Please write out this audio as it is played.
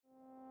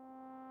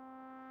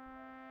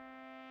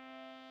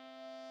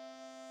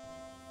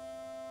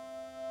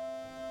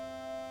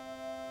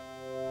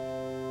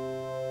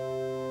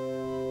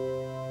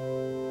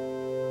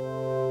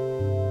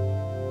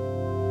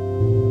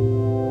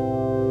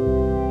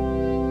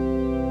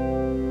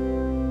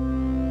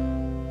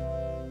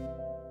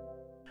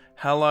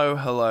Hello,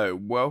 hello.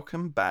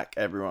 Welcome back,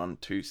 everyone,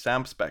 to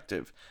Sound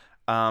Perspective.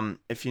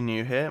 If you're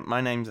new here,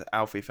 my name's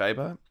Alfie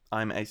Faber.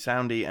 I'm a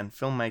soundy and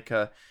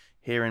filmmaker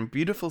here in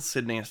beautiful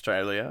Sydney,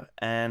 Australia,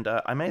 and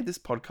I made this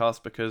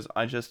podcast because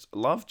I just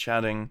love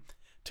chatting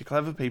to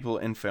clever people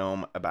in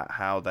film about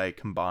how they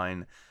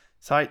combine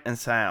sight and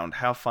sound.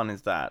 How fun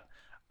is that?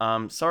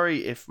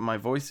 Sorry if my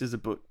voice is a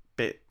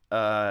bit,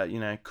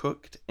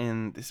 cooked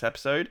in this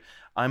episode.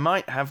 I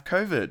might have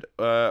COVID,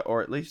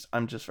 or at least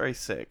I'm just very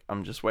sick.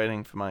 I'm just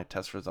waiting for my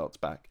test results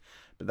back,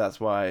 but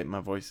that's why my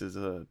voice is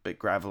a bit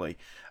gravelly.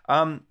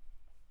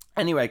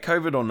 Anyway,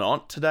 COVID or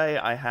not, today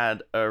I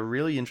had a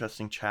really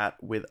interesting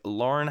chat with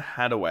Lauren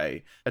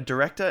Hadaway, a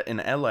director in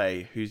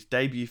LA whose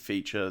debut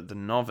feature, The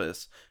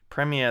Novice,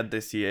 premiered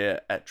this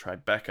year at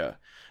Tribeca.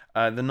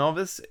 The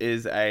Novice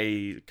is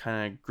a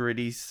kind of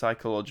gritty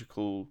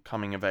psychological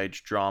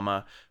coming-of-age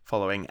drama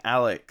following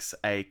Alex,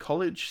 a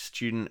college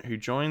student who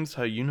joins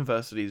her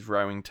university's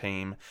rowing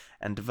team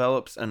and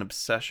develops an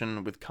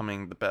obsession with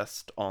becoming the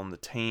best on the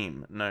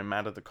team, no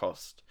matter the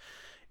cost.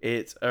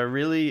 It's a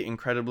really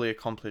incredibly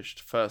accomplished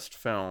first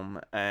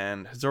film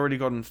and has already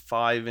gotten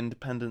 5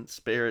 Independent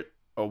Spirit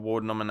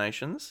Award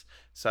nominations,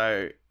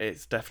 so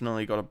it's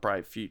definitely got a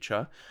bright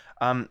future.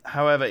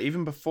 However,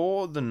 even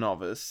before The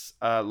Novice,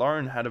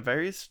 Lauren had a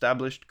very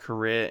established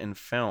career in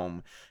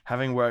film,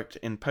 having worked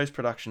in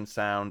post-production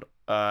sound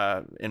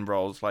in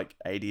roles like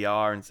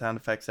ADR and sound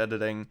effects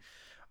editing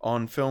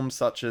on films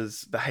such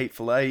as The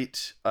Hateful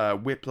Eight,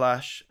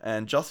 Whiplash,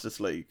 and Justice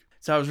League.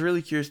 So I was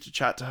really curious to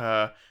chat to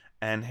her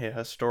and hear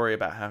her story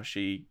about how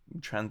she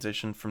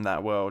transitioned from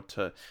that world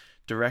to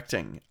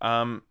directing.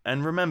 And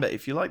remember,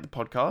 if you like the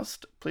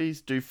podcast,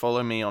 please do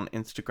follow me on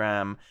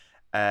Instagram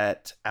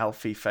at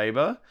Alfie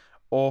Faber,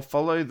 or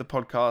follow the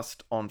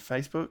podcast on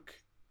Facebook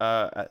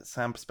at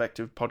Sound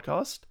Perspective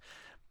Podcast.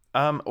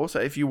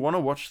 Also, if you want to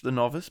watch The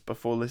Novice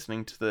before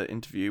listening to the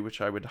interview, which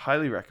I would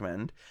highly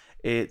recommend,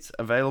 it's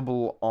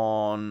available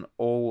on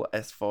all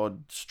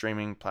SVOD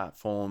streaming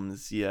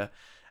platforms, your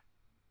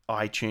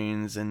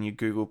iTunes and your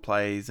Google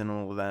Plays and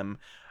all of them.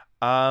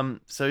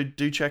 So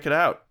do check it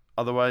out.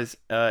 Otherwise,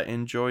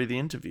 enjoy the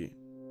interview.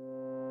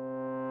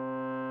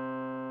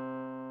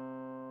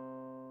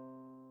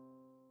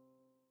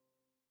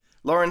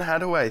 Lauren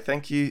Hadaway,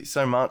 thank you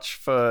so much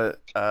for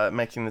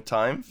making the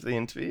time for the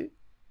interview.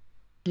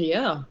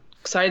 Yeah,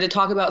 excited to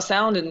talk about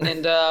sound and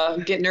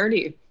get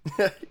nerdy.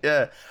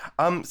 Yeah.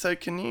 So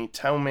can you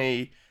tell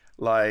me,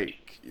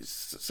 like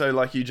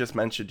you just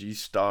mentioned, you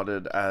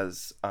started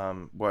as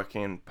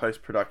working in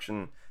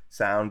post-production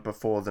sound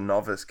before The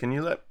Novice. Can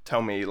you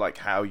tell me like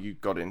how you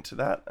got into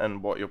that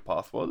and what your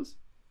path was?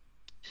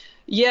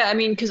 Yeah, I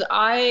mean, because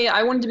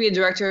I wanted to be a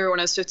director when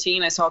I was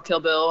 15. I saw Kill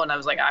Bill and I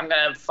was like, I'm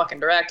gonna fucking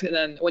direct. And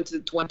then went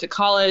to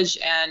college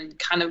and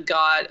kind of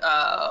got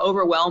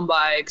overwhelmed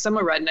by, because I'm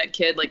a redneck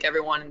kid. Like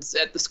everyone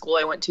at the school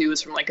I went to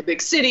was from like a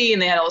big city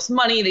and they had all this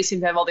money. They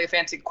seemed to have all their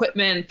fancy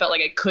equipment and felt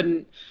like I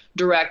couldn't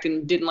direct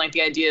and didn't like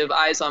the idea of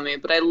eyes on me.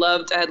 But I had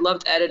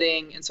loved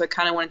editing, and so I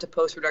kind of went into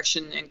post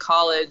production in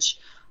college.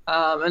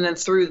 And then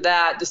through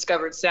that,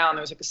 discovered sound.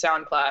 There was like a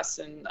sound class,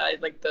 and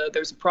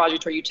there's a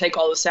project where you take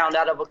all the sound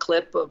out of a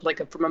clip of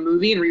from a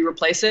movie and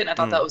replace it. And I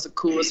thought that was the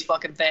coolest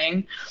fucking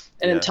thing.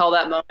 And until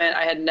that moment,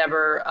 I had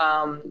never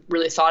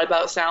really thought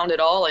about sound at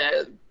all.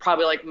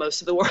 Probably like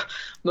most of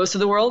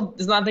the world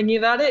is not thinking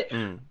about it.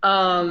 And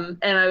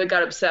I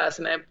got obsessed,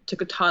 and I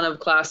took a ton of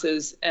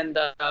classes and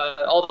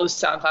all those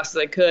sound classes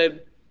I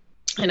could.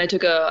 And I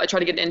tried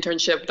to get an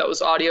internship that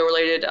was audio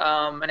related,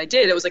 and I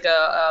did. It was like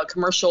a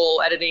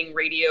commercial editing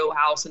radio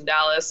house in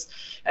Dallas.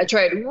 I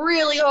tried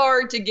really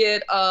hard to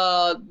get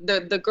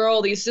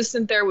the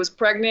assistant there was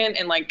pregnant,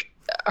 and like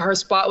her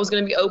spot was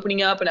going to be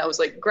opening up, and I was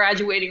like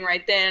graduating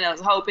right then. I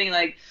was hoping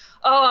like,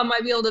 oh, I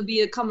might be able to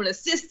become an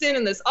assistant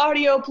in this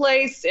audio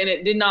place, and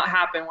it did not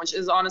happen, which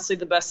is honestly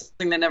the best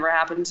thing that never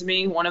happened to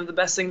me. One of the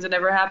best things that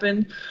never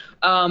happened,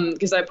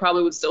 because I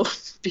probably would still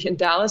be in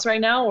Dallas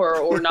right now,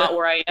 or not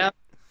where I am.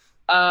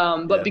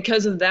 But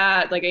because of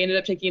that, like I ended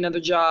up taking another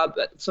job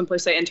at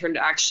someplace I interned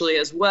actually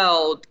as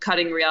well,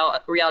 cutting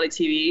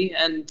reality TV,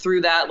 and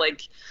through that,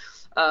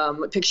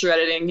 picture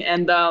editing,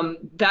 and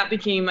that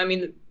became, I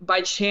mean,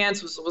 by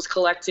chance was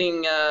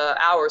collecting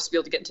hours to be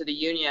able to get into the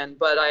union.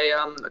 But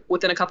I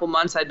within a couple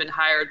months I'd been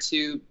hired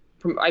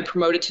I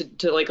promoted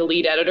to like a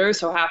lead editor,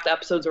 so half the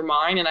episodes were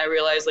mine, and I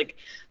realized like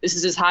this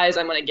is as high as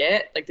I'm gonna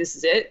get, like this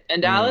is it in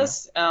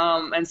Dallas.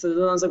 And so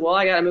then I was like, well,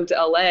 I gotta move to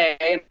LA,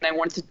 and I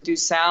wanted to do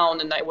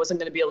sound, and I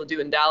wasn't gonna be able to do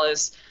it in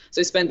Dallas. So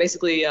I spent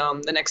basically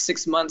the next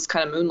 6 months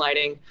kind of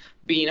moonlighting,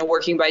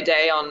 working by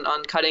day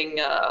on cutting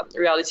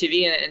reality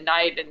TV, and at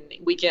night and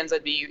weekends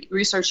I'd be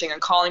researching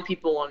and calling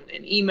people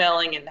and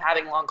emailing and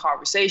having long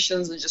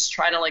conversations and just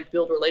trying to like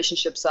build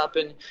relationships up.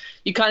 And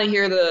you kind of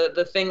hear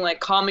the thing like,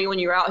 call me when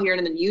you're out here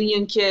in the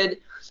union, kid.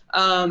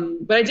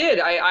 But I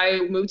did.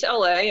 I moved to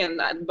LA, and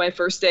my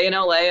first day in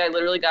LA, I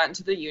literally got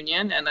into the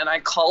union, and then I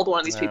called one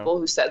of these people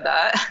who said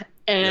that,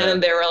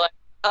 and they were like,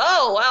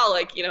 oh wow,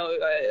 like,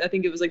 I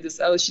think it was like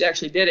this, oh, she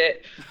actually did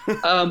it.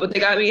 But they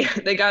got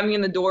me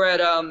in the door at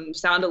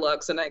Sound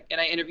Deluxe, and I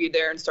interviewed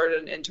there and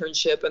started an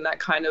internship, and that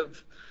kind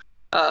of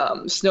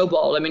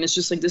snowballed. I mean, it's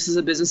just like, this is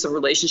a business of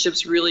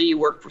relationships, really. You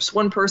work for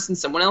one person,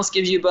 someone else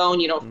gives you a bone,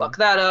 you don't fuck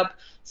that up,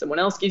 someone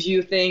else gives you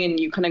a thing, and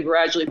you kind of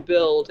gradually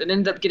build, and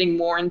ended up getting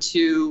more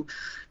into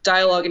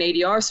dialogue and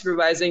ADR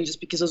supervising, just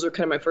because those were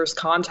kind of my first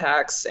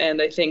contacts.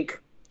 And I think,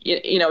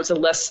 it's a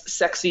less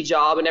sexy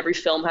job, and every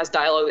film has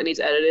dialogue that needs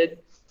edited.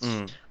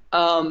 At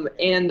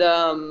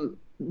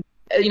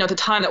the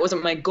time, that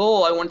wasn't my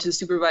goal. I wanted to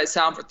supervise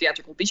sound for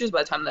theatrical features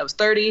by the time that I was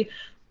 30.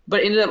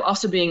 But it ended up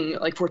also being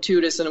like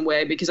fortuitous in a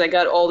way, because I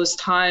got all this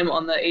time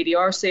on the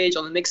ADR stage,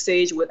 on the mix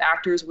stage, with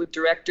actors, with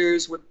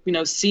directors, with,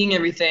 seeing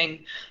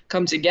everything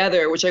come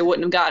together, which I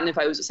wouldn't have gotten if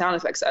I was a sound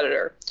effects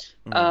editor.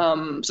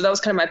 So that was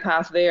kind of my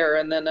path there.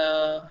 And then,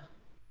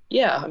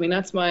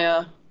 that's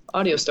my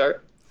audio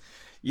start.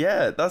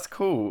 Yeah, that's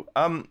cool.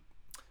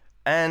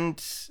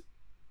 And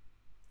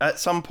at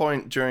some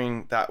point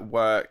during that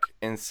work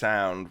in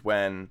sound,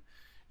 when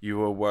you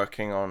were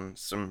working on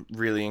some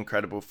really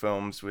incredible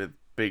films with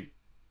big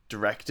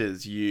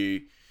directors,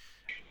 you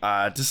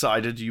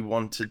decided you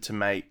wanted to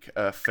make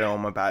a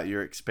film about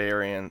your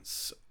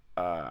experience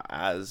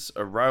as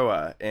a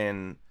rower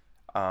in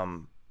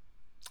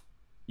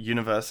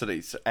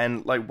universities.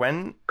 And like,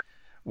 when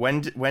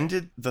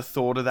did the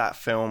thought of that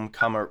film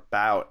come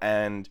about,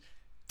 and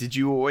did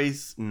you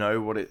always know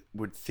what it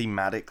would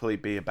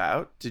thematically be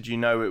about? Did you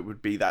know it would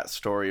be that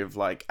story of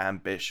like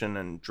ambition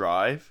and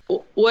drive?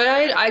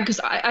 Because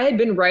I had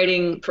been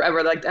writing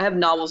forever. Like, I have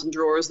novels in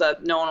drawers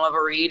that no one will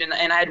ever read,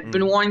 and I had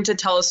been wanting to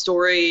tell a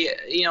story,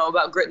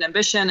 about grit and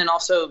ambition, and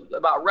also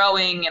about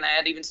rowing. And I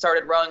had even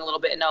started rowing a little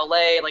bit in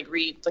LA, like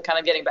kind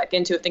of getting back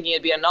into it, thinking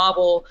it'd be a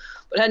novel,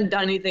 but hadn't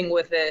done anything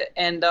with it.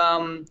 And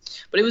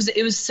but it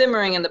was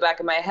simmering in the back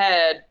of my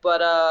head.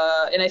 But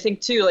and I think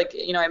too, like,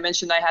 I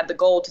mentioned I had the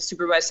goal to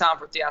supervise sound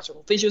for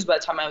theatrical features by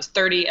the time I was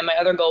 30, and my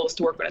other goal was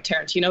to work on a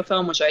Tarantino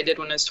film, which I did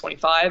when I was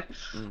 25.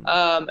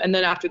 And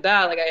then after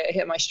that, like, I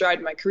hit my stride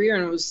in my career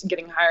and was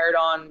getting hired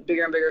on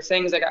bigger and bigger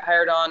things. I got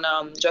hired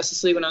on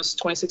Justice League when I was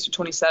 26 or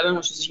 27,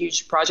 which was a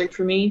huge project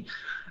for me.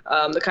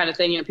 The kind of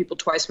thing, people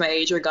twice my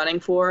age are gunning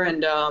for.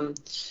 And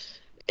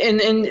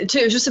too,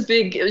 it was just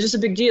a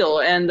big deal.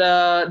 And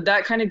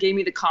that kind of gave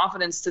me the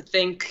confidence to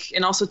think,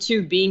 and also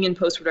too, being in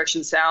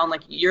post-production sound,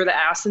 like, you're the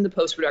ass in the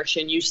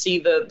post-production. You see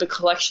the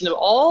collection of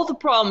all the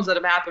problems that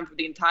have happened for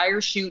the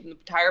entire shoot and the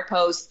entire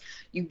post.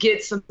 You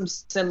get some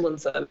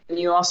semblance of it. And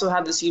you also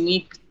have this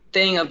unique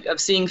thing of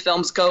seeing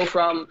films go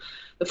from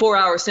the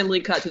 4-hour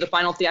assembly cut to the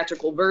final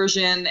theatrical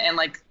version, and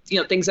like,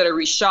 things that are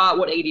reshot,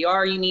 what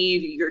ADR you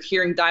need. You're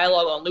hearing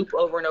dialogue on loop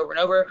over and over and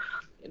over.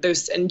 You're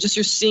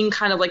seeing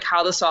kind of like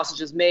how the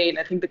sausage is made. And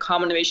I think the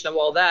combination of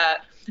all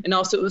that, and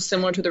also it was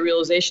similar to the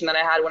realization that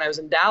I had when I was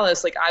in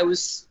Dallas. Like, I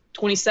was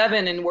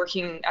 27 and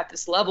working at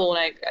this level,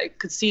 and I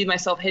could see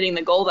myself hitting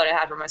the goal that I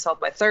had for myself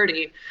by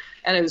 30.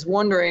 And I was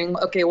wondering,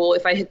 okay, well,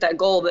 if I hit that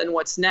goal, then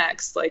what's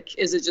next? Like,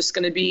 is it just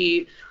going to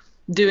be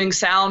doing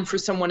sound for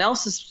someone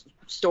else's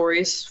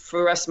stories for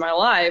the rest of my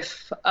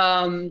life?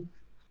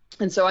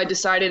 And so I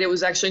decided, it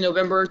was actually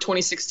November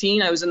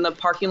 2016. I was in the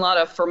parking lot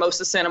of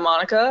Formosa, Santa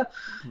Monica.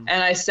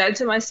 And I said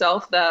to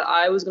myself that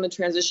I was going to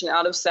transition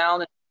out of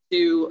sound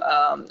into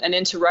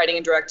writing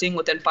and directing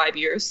within 5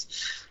 years.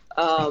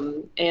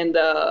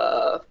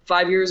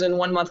 5 years and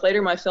 1 month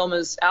later, my film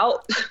is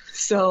out.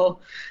 So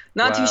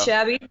not too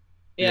shabby.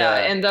 Yeah.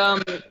 And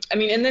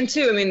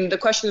the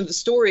question of the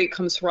story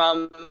comes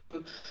from,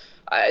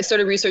 I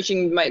started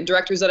researching my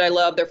directors that I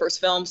love, their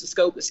first films, the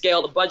scope, the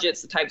scale, the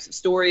budgets, the types of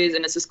stories.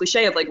 And it's this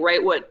cliche of like,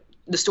 write what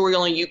the story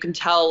only you can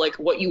tell, like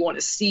what you want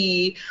to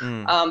see,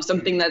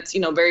 something that's,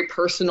 very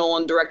personal,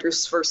 and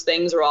directors' first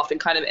things are often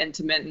kind of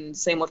intimate, and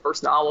same with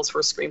first novels,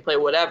 first screenplay,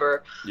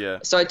 whatever. Yeah.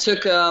 So I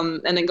took,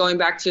 and then going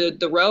back to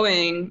the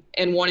rowing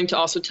and wanting to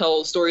also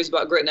tell stories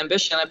about grit and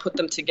ambition, I put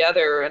them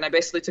together, and I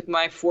basically took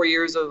my 4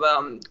 years of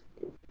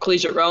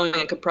collegiate rowing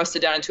and compressed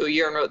it down into a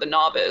year and wrote The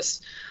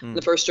Novice.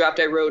 The first draft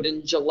I wrote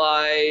in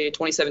July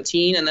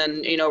 2017, and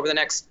then over the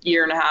next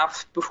year and a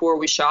half before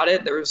we shot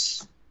it, there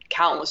was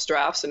countless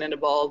drafts, and it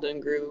evolved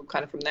and grew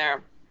kind of from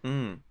there.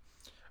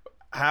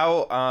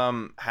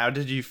 How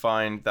did you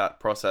find that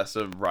process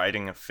of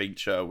writing a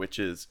feature, which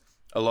is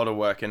a lot of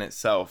work in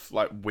itself,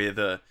 like with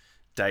a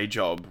day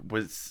job?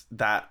 Was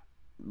that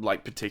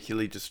like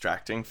particularly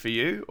distracting for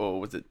you, or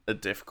was it a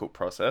difficult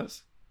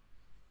process?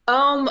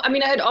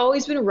 I had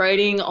always been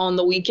writing on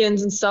the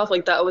weekends and stuff,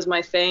 like that was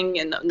my thing,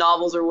 and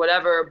novels or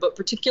whatever, but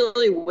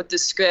particularly with the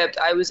script,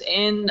 I was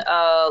in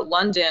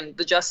London.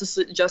 The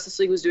Justice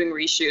League was doing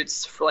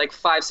reshoots for like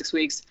 5-6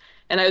 weeks,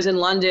 and I was in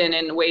London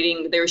and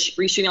waiting. They were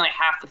reshooting like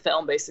half the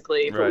film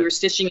basically, but we were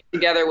stitching it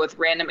together with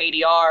random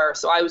ADR.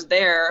 So I was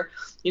there,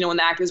 when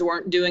the actors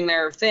weren't doing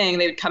their thing,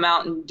 they would come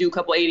out and do a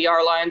couple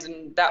ADR lines,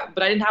 and that,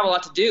 but I didn't have a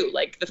lot to do.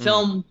 Like the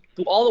film,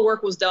 all the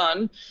work was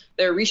done.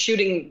 They're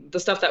reshooting the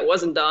stuff that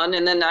wasn't done,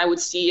 and then I would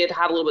see it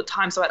have a little bit of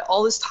time. So I had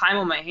all this time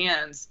on my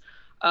hands.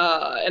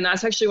 And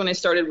that's actually when I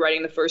started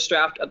writing the first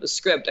draft of the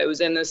script. I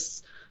was in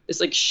this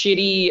like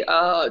shitty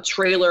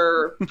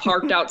trailer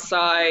parked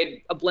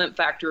outside a blimp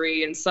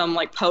factory in some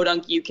like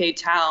podunk UK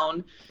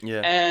town,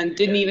 Yeah. and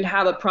didn't even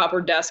have a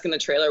proper desk in the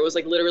trailer. It was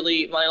like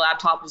literally my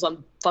laptop was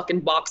on fucking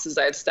boxes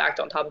I had stacked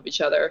on top of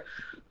each other.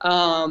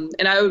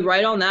 And I would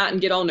write on that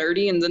and get all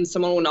nerdy, and then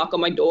someone would knock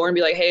on my door and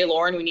be like, "Hey,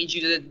 Lauren, we need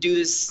you to do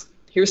this.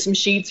 Here's some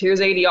sheets.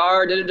 Here's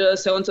ADR. Da da da.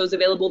 So and so's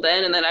available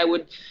then." And then I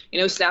would,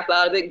 snap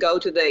out of it, go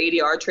to the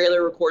ADR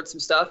trailer, record some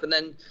stuff, and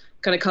then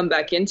kind of come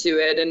back into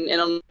it. And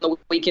on the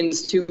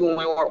weekends too, when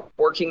we weren't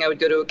working, I would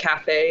go to a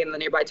cafe in the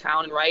nearby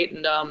town and write.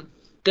 And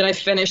then I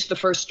finished the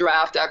first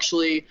draft.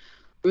 Actually,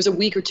 it was a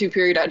week or two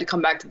period. I had to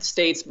come back to the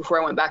States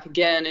before I went back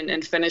again,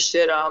 and finished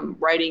it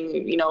writing,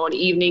 an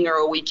evening or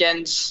a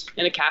weekend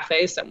in a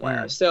cafe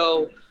somewhere.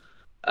 So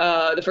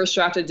the first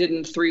draft I did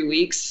in 3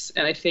 weeks.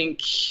 And I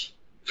think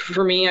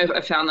for me,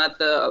 I found that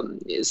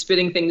the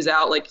spitting things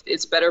out, like,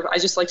 it's better. I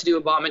just like to do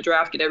a vomit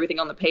draft, get everything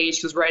on the page,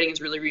 because writing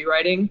is really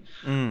rewriting.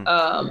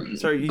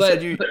 So you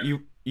said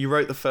you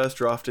wrote the first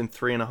draft in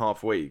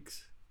 3.5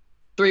 weeks.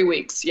 3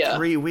 weeks, yeah.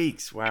 3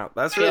 weeks. Wow,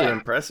 that's really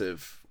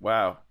impressive.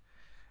 Wow.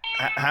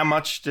 How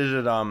much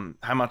did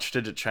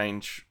it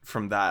change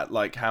from that?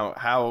 Like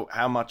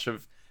how much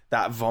of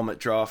that vomit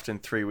draft in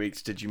 3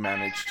 weeks did you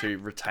manage to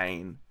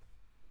retain?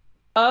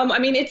 I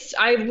mean,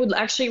 I would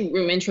actually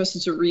am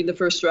interested to read the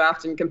first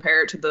draft and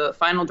compare it to the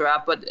final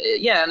draft. But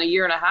yeah, in a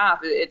year and a half,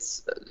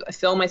 it's a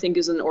film, I think,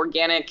 is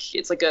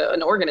it's like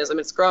an organism.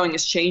 It's growing,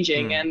 it's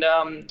changing. And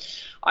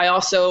I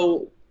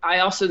also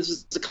this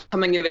is a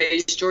coming of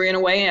age story in a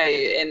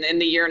way. In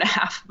the year and a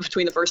half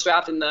between the first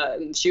draft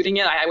and shooting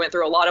it, I went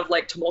through a lot of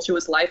like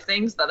tumultuous life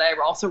things that I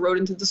also wrote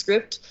into the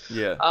script.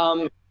 Yeah.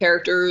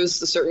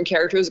 Certain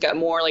characters got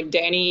more, like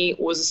Danny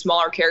was a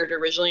smaller character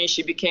originally.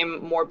 She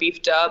became more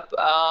beefed up.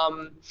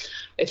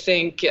 I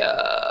think,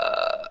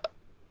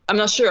 I'm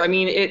not sure. I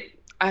mean,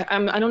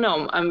 I don't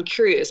know. I'm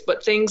curious,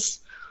 but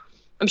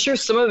I'm sure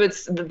some of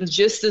it's the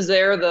gist is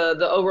there,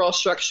 the overall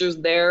structure's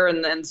there,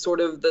 and then sort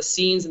of the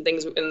scenes and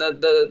things in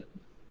the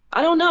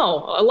I don't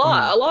know. A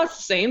lot's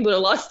the same, but a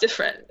lot's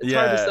different. It's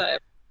hard to say.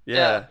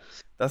 Yeah.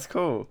 That's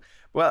cool.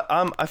 Well,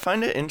 I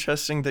find it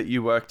interesting that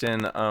you worked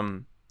in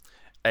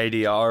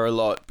ADR a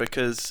lot,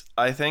 because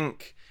I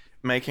think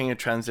making a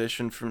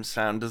transition from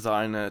sound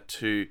designer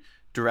to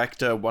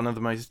director, one of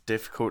the most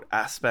difficult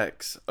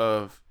aspects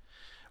of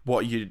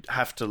what you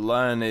have to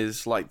learn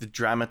is like the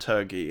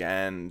dramaturgy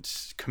and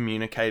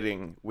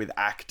communicating with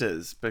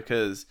actors,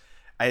 because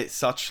it's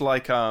such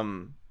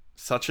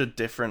a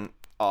different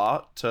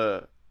art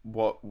to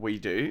what we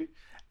do.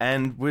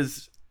 And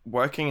was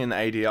working in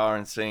ADR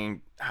and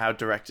seeing how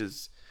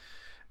directors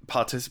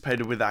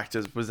participated with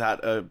actors, was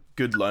that a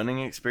good learning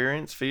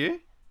experience for you?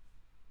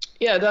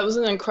 Yeah, that was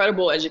an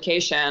incredible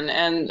education.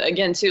 And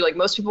again, too, like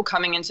most people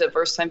coming into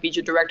first-time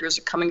feature directors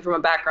are coming from a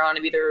background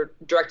of either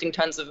directing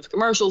tons of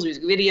commercials,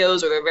 music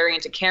videos, or they're very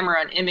into camera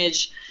and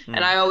image.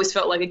 And I always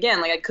felt like, again,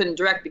 like I couldn't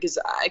direct because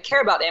I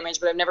care about image,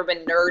 but I've never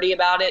been nerdy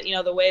about it,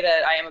 the way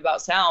that I am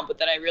about sound. But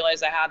then I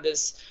realized I had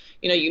this,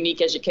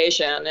 unique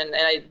education. And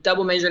I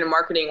double majored in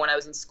marketing when I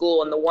was in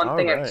school. And the one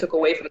thing I took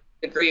away from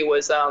the degree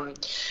was,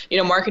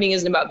 marketing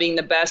isn't about being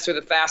the best or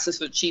the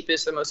fastest or the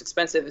cheapest or the most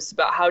expensive. It's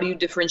about how do you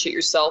differentiate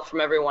yourself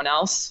from everyone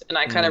else. And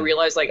I kind of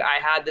realized like I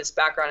had this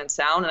background in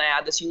sound and I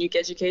had this unique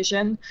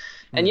education.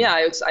 And yeah,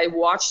 I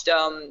watched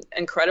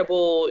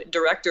incredible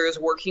directors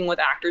working with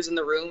actors in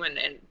the room and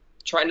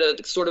trying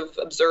to sort of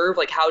observe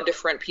like how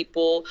different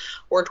people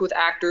worked with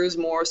actors.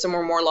 Some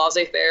are more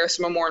laissez-faire,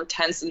 some are more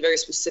intense and very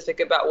specific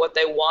about what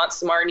they want.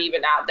 Some aren't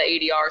even at the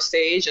ADR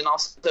stage, and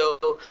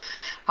also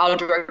how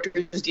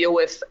directors deal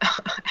with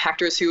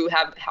actors who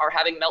are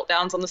having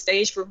meltdowns on the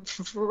stage for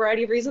a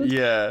variety of reasons.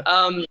 Yeah.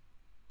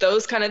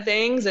 Those kind of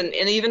things, and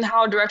even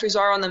how directors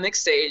are on the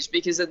mix stage,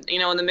 because in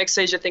the mix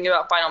stage, the thing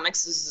about final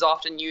mixes is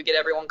often you get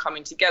everyone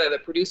coming together, the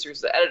producers,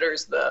 the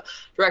editors, the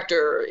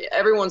director,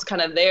 everyone's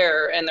kind of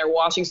there and they're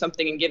watching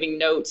something and giving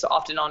notes,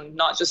 often on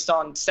not just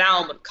on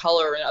sound but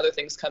color and other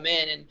things come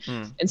in,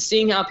 and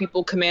seeing how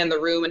people command the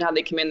room and how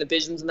they command the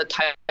visions and the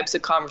types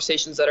of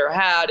conversations that are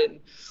had, and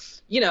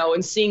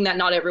and seeing that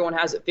not everyone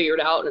has it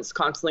figured out and it's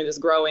constantly this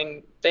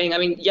growing thing. I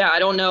mean, yeah, I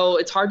don't know.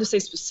 It's hard to say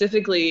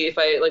specifically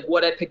if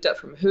what I picked up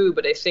from who,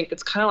 but I think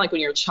it's kind of like when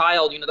you're a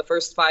child, the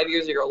first 5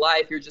 years of your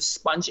life, you're just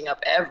sponging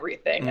up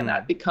everything and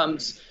that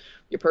becomes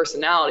your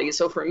personality.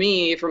 So for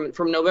me,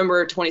 from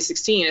November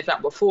 2016, if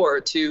not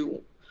before,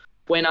 to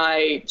when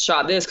I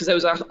shot this, because I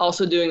was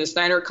also doing the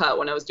Snyder Cut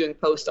when I was doing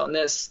post on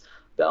this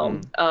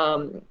film,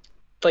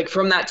 like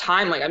from that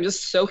time, like I'm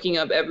just soaking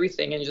up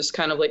everything and just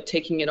kind of like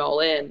taking it all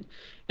in.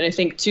 And I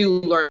think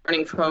too,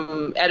 learning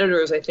from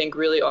editors, I think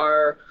really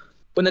are,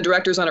 when the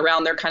director's not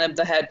around, they're kind of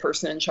the head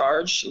person in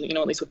charge,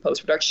 at least with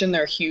post-production.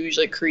 They're huge,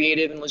 like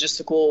creative and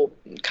logistical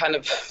kind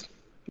of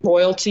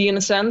royalty in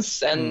a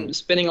sense, and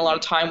spending a lot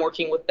of time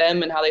working with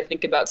them and how they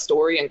think about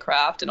story and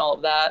craft and all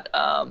of that.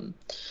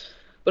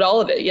 But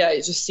all of it, yeah,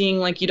 it's just seeing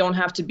like you don't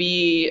have to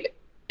be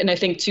and I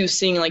think too,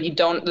 seeing like you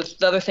don't,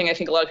 the other thing I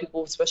think a lot of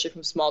people, especially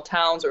from small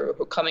towns or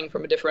who are coming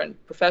from a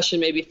different profession,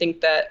 maybe think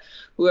that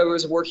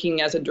whoever's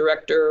working as a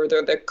director,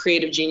 they're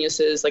creative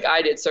geniuses, like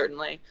I did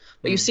certainly.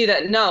 But you see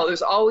that no,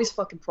 there's always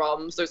fucking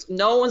problems. There's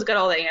no one's got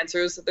all the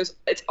answers.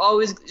 It's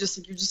always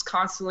just you're just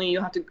constantly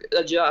you have to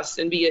adjust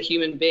and be a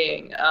human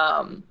being.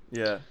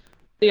 Yeah.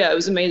 Yeah, it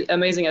was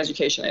amazing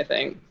education, I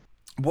think.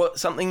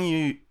 Something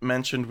you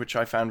mentioned, which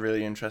I found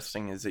really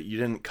interesting, is that you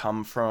didn't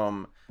come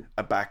from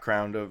a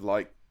background of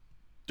like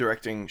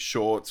directing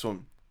shorts or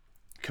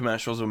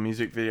commercials or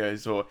music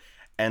videos or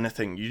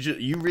anything.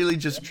 You really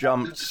just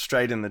jumped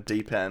straight in the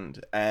deep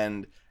end,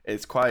 and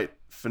it's quite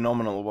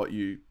phenomenal what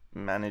you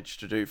managed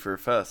to do for a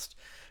first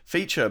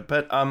feature.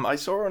 But I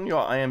saw on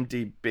your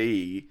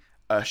IMDb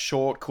a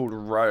short called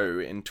Row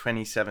in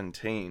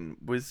 2017.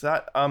 Was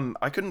that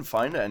I couldn't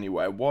find it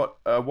anywhere. What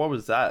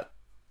was that?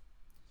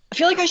 I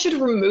feel like I should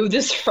remove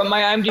this from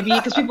my IMDb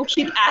because people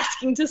keep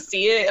asking to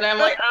see it, and I'm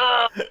like,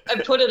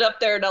 I put it up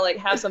there to like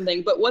have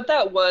something. But what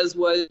that was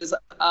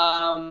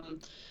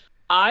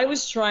I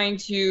was trying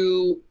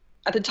to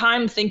at the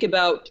time think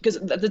about, because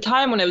at the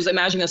time when I was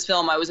imagining this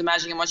film, I was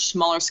imagining a much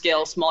smaller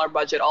scale, smaller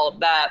budget, all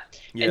of that,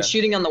 and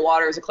shooting on the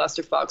water is a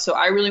clusterfuck. So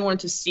I really wanted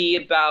to see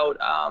about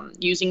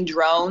using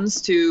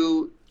drones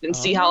and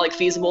see how like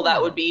feasible that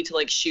would be to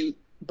like shoot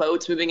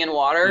boats moving in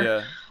water.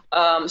 Yeah.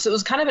 So it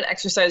was kind of an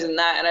exercise in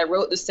that, and I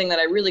wrote this thing that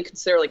I really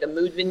consider like a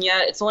mood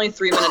vignette. It's only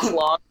 3 minutes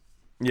long.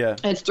 Yeah.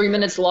 And it's 3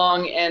 minutes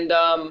long, and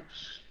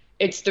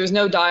there's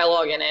no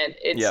dialogue in it.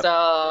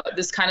 It's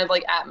this kind of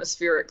like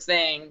atmospheric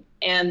thing,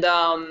 and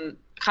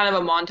kind of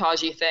a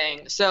montagey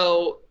thing.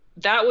 So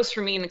that was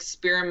for me an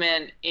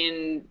experiment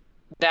in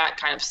that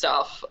kind of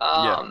stuff.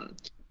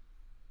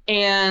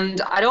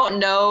 And I don't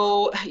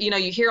know,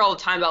 you hear all the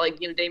time about like,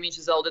 Damien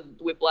Chazelle did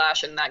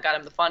Whiplash and that got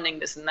him the funding,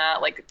 this and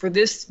that. Like for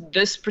this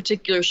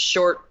particular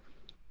short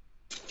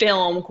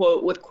film,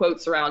 quote with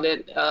quotes around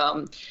it,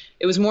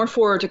 it was more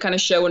to kind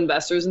of show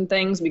investors and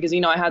things because,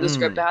 I had the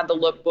script, I had the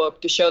lookbook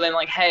to show them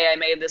like, hey, I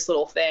made this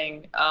little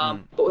thing.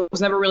 But it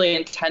was never really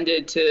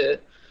intended to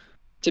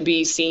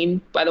be seen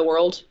by the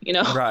world,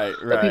 Right.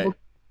 People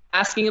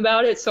asking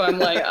about it. So I'm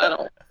like, I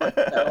don't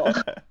know.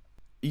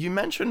 You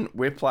mentioned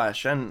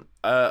Whiplash, and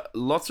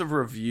lots of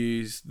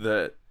reviews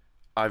that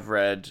I've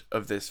read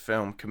of this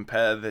film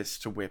compare this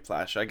to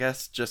Whiplash. I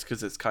guess just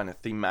because it's kind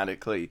of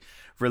thematically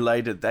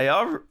related. They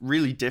are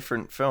really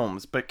different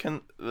films, but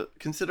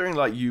considering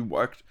like you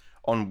worked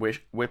on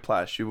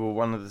Whiplash, you were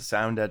one of the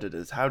sound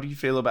editors. How do you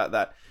feel about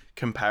that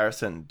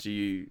comparison? Do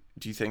you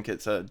think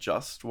it's a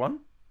just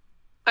one?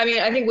 I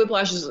mean, I think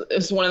Whiplash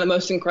is one of the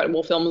most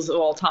incredible films of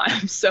all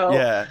time. So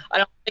yeah. I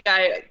don't think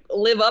I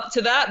live up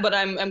to that, but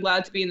I'm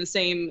glad to be in the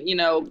same,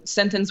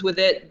 sentence with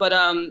it. But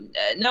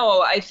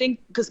no, I think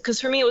because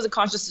for me, it was a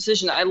conscious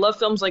decision. I love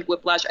films like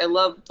Whiplash. I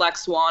love Black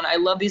Swan. I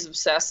love these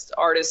obsessed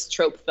artist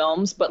trope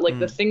films. But like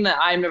the thing that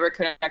I've never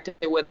connected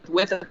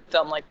with a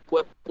film like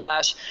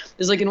Whiplash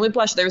is like in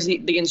Whiplash, there's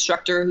the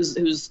instructor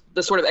who's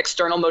the sort of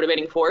external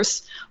motivating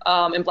force.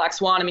 In Black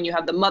Swan, I mean, you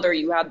have the mother,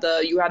 you have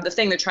the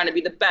thing. They're trying to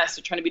be the best.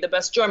 They're trying to be the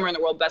best drummer in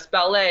the world, best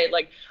ballet,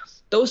 like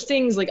those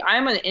things. Like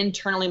I'm an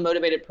internally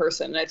motivated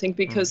person, and I think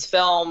because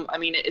film, I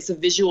mean, it's a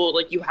visual,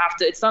 like you have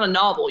to, it's not a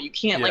novel, you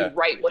can't like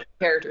write what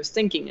the character's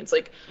thinking. It's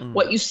like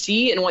what you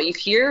see and what you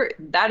hear,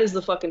 that is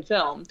the fucking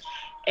film.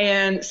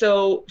 And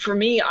so for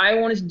me, I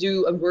wanted to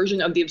do a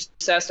version of the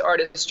obsessed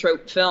artist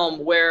trope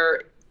film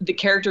where the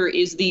character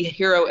is the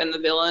hero and the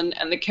villain,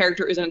 and the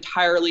character is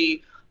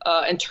entirely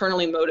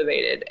internally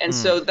motivated. And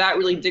so that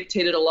really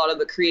dictated a lot of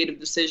the creative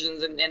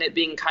decisions, and it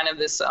being kind of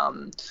this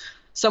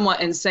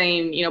somewhat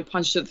insane,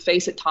 punch to the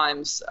face at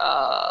times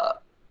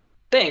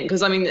thing.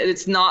 Because I mean,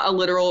 it's not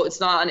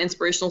an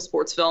inspirational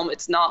sports film.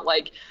 It's not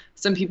like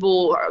some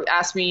people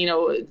ask me,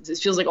 it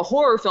feels like a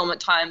horror film at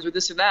times or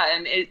this or that.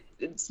 And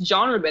it's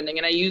genre bending.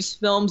 And I use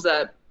songs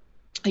like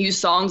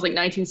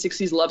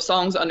 1960s love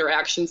songs under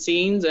action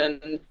scenes,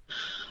 and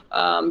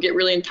get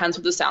really intense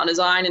with the sound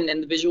design and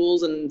the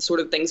visuals, and sort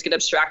of things get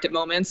abstract at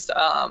moments.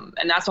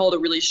 And that's all to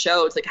really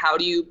show. It's like, how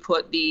do you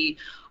put the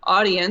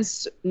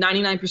audience,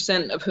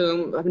 99% of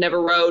whom have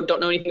never rowed, don't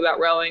know anything about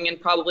rowing, and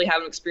probably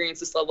haven't experienced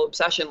this level of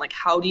obsession, like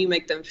how do you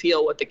make them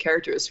feel what the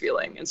character is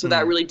feeling? And so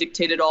that really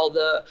dictated all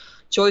the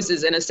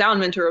choices. And a sound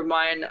mentor of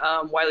mine,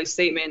 Wiley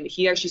Stateman,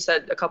 he actually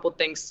said a couple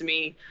things to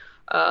me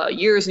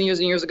years and years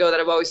and years ago that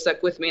have always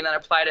stuck with me and that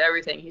apply to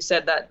everything. He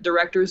said that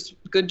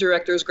good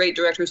directors, great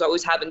directors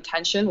always have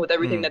intention with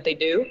everything that they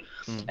do.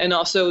 And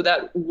also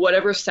that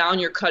whatever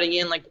sound you're cutting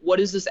in, like what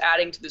is this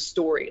adding to the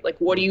story? Like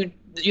what do you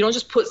don't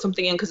just put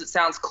something in because it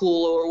sounds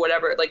cool or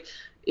whatever. Like,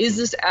 is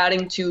this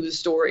adding to the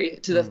story,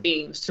 to the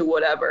themes, to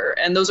whatever?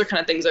 And those are kind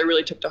of things I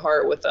really took to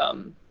heart with,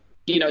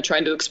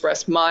 trying to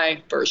express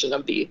my version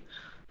of the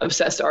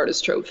obsessed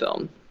artist trope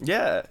film.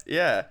 Yeah,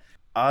 yeah.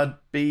 I'd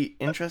be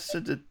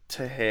interested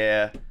to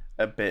hear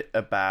a bit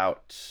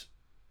about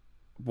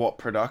what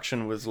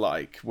production was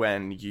like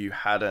when you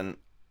hadn't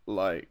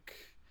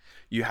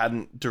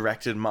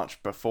directed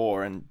much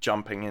before and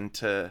jumping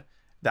into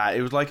that.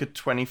 It was like a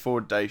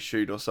 24-day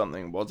shoot or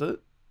something, was it?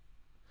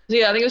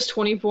 Yeah, I think it was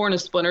 24 and a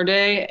Splinter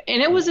Day,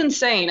 and it was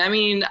insane. I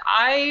mean,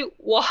 I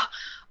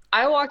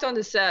walked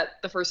onto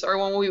set the first, or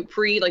when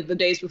we like the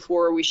days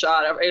before we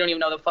shot. I don't even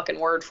know the fucking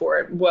word for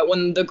it. But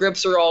when the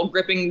grips are all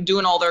gripping,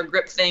 doing all their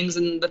grip things,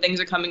 and the things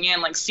are coming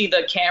in, like see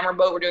the camera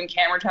boat, we're doing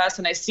camera tests,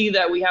 and I see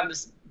that we have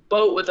this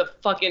boat with a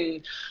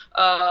fucking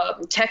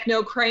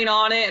techno crane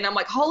on it, and I'm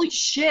like, holy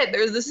shit,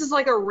 this is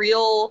like a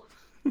real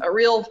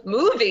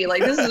movie.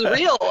 Like this is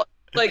real.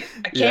 Like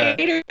a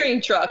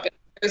catering truck.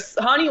 There's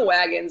honey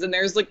wagons, and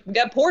there's like, we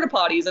got porta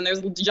potties, and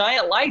there's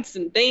giant lights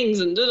and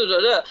things, and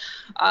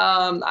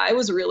I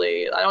was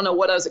really, I don't know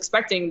what I was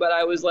expecting, but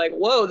I was like,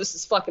 whoa, this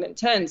is fucking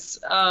intense.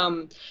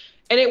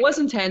 And it was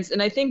intense.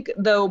 And I think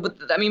though, but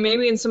I mean,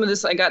 maybe in some of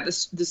this, I got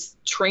this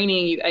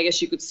training, I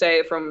guess you could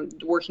say, from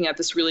working at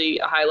this really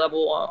high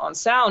level on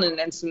sound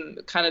and some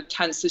kind of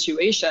tense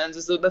situations.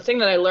 Is the thing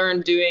that I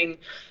learned doing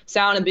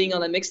sound and being on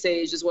the mix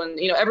stage is when,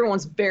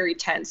 everyone's very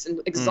tense and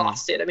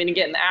exhausted. I mean,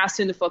 again, asked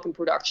into fucking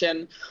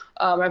production.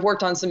 I've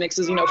worked on some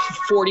mixes,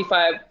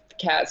 45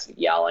 cats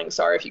yowling.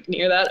 Sorry if you can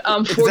hear that.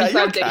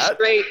 45 days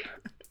straight.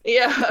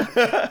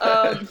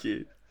 Yeah.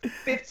 Cute.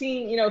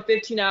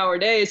 15-hour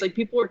days. Like,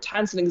 people are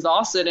tense and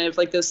exhausted, and if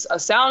like a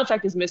sound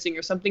effect is missing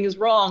or something is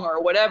wrong or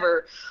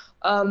whatever,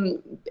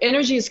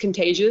 energy is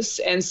contagious.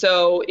 And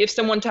so if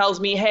someone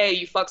tells me, hey,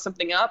 you fucked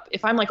something up,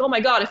 if I'm like, oh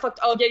my god,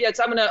 oh yeah,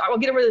 I'll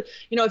get rid of,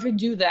 if you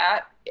do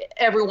that,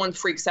 everyone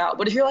freaks out.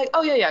 But if you're like,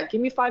 oh yeah,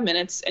 give me 5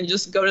 minutes and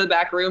just go to the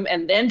back room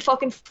and then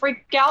fucking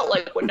freak out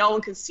like when no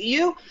one can see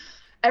you,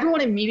 everyone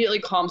immediately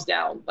calms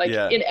down. Like,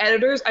 in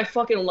editors, I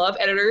fucking love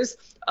editors.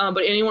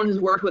 But anyone who's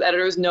worked with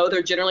editors know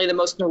they're generally the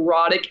most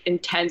neurotic,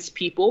 intense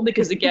people,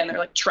 because again, they're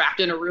like trapped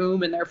in a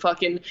room and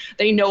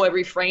they know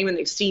every frame and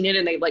they've seen it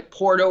and they like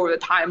poured over the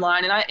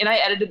timeline. And I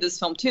edited this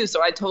film too,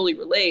 so I totally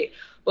relate.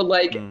 But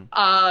like,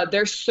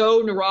 they're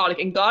so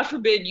neurotic, and God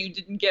forbid you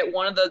didn't get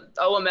one of the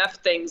OMF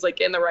things like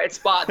in the right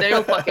spot.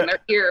 They'll fucking, their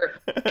ear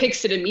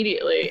picks it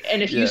immediately.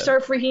 And if you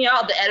start freaking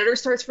out, the editor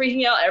starts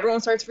freaking out, everyone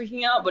starts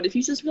freaking out. But if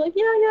you just be like,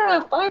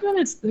 yeah, 5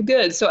 minutes, they're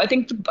good. So I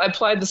think I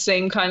applied the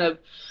same kind of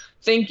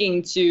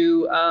thinking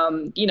to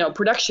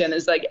production.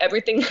 Is like,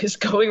 everything is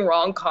going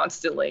wrong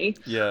constantly,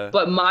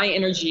 but my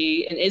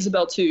energy, and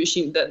Isabel too,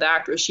 the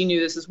actress, she knew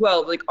this as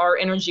well, like our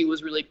energy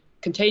was really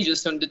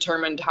contagious and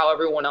determined how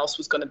everyone else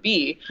was going to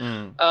be.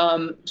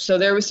 So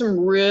there was some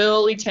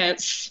really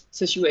tense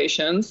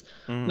situations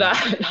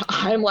that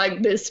I'm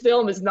like, this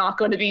film is not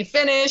going to be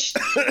finished.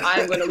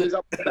 I'm going to lose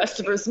all the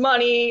Festivus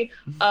money.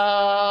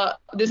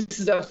 This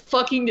is a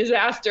fucking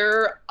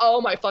disaster. Oh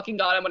my fucking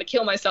god, I'm going to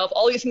kill myself.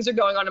 All these things are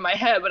going on in my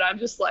head, but I'm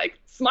just like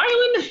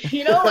smiling,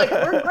 like,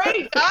 we're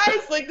great,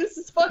 guys. Like, this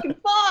is fucking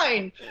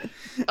fine.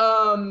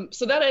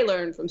 So that I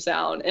learned from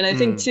sound. And I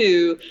think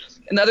too,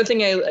 another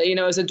thing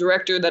as a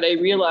director that I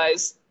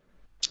realized,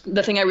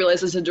 the thing I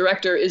realized as a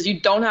director is you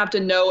don't have to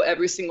know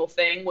every single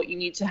thing. What you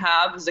need to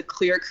have is a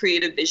clear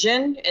creative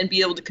vision and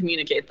be able to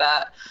communicate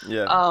that.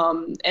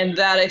 And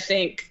that, I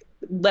think,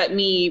 let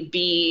me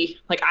be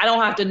like, I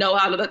don't have to know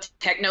how the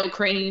techno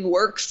crane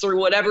works or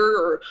whatever,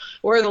 or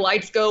where the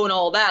lights go and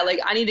all that. Like,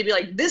 I need to be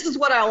like, this is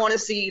what I want to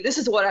see, this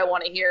is what I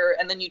want to hear,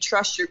 and then you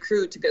trust your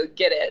crew to go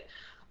get it.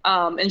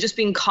 And just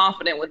being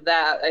confident with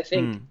that, I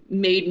think,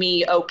 made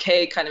me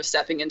okay kind of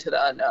stepping into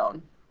the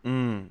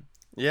unknown.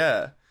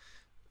 Yeah.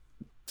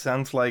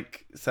 Sounds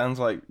like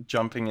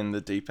jumping in the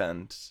deep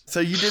end.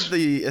 So you did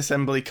the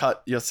assembly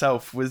cut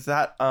yourself. Was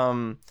that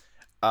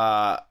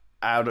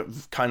out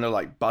of kind of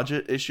like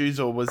budget issues,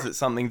 or was it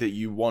something that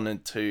you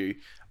wanted to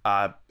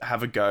have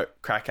a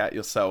crack at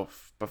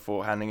yourself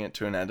before handing it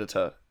to an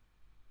editor?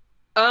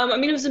 I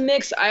mean, it was a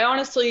mix. I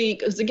honestly,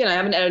 because again, I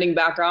have an editing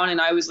background, and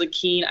I was like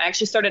keen. I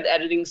actually started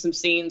editing some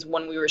scenes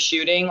when we were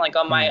shooting. Like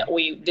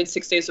we did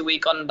 6 days a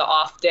week. On the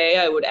off day,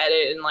 I would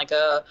edit in like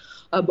a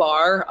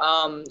bar,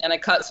 and I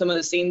cut some of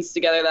the scenes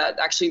together that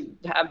actually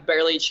have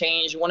barely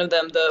changed. One of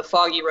them, the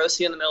foggy roast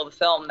scene in the middle of the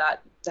film,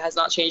 that has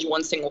not changed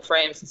one single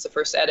frame since the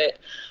first edit.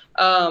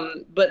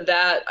 But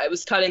that I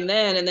was cutting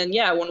then, and then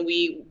when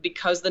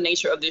because the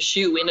nature of the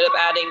shoot, we ended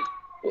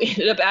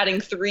up adding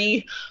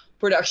 3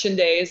 production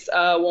days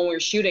when we were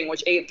shooting,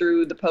 which ate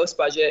through the post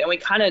budget. And we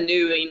kind of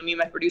knew, me and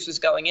my producers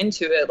going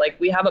into it, like,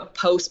 we have a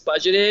post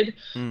budgeted,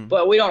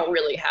 but we don't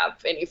really have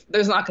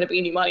there's not going to be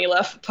any money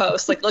left for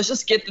post. Like, let's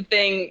just get the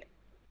thing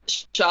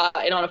shot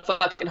and on a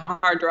fucking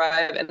hard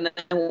drive, and then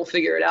we'll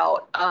figure it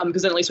out,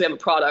 because then at least we have a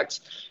product.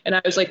 And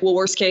I was like, well,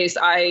 worst case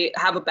I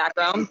have a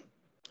background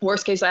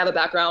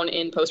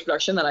in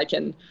post-production that I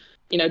can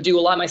do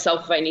a lot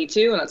myself if I need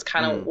to. And that's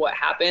kind of what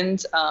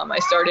happened. I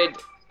started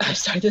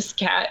this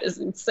cat is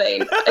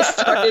insane.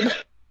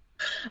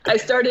 I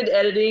started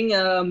editing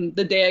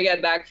the day I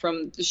got back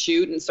from the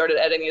shoot, and started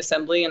editing the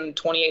assembly, and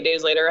 28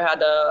 days later I had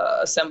the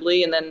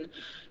assembly, and then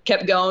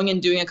kept going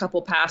and doing a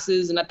couple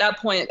passes. And at that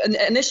point,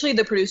 initially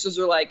the producers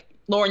were like,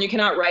 Lauren, you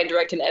cannot write,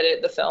 direct, and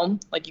edit the film.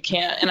 Like, you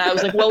can't. And I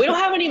was like, well, we don't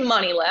have any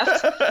money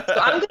left, so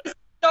I'm going to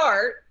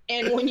start,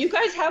 and when you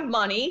guys have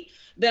money,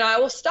 then I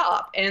will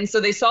stop. And so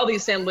they saw the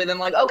assembly, then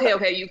like,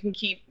 okay, you can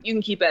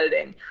keep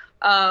editing.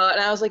 And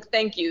I was like,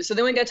 thank you. So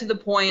then we got to the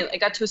point, it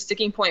got to a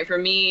sticking point for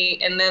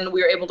me. And then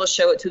we were able to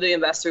show it to the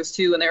investors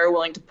too. And they were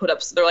willing to put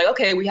up, they're like,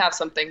 okay, we have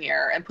something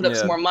here, and put up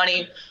some more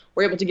money.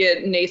 We're able to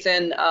get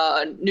Nathan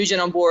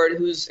Nugent on board,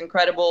 who's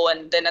incredible.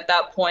 And then at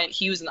that point,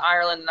 he was in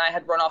Ireland and I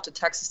had run off to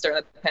Texas during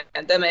the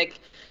pandemic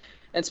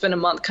and spent a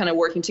month kind of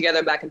working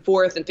together back and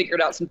forth and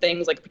figured out some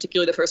things, like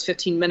particularly the first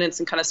 15 minutes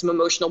and kind of some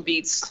emotional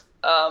beats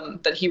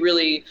that he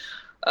really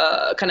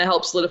kind of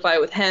helped solidify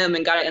with him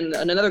and got it in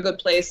another good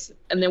place.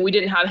 And then we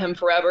didn't have him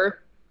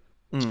forever,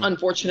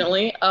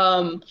 unfortunately.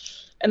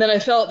 And then I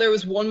felt there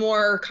was one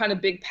more kind of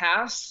big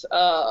pass.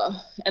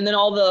 And then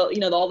all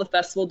the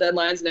festival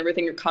deadlines and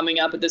everything are coming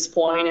up at this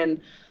point.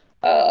 And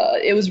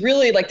it was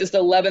really like this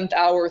 11th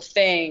hour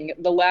thing.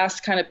 The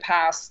last kind of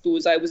pass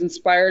was I was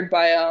inspired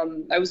by,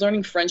 I was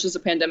learning French as a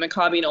pandemic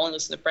hobby and only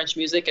listen to French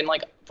music and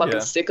like fucking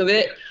sick of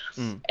it.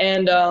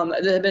 And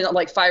there had been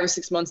like 5 or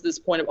 6 months at this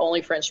point of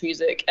only French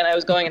music. And I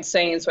was going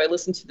insane. So I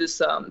listened to this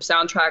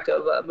soundtrack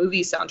of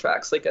movie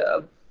soundtracks, like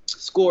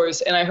scores.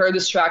 And I heard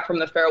this track from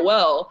The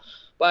Farewell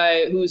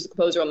by who's the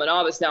composer on The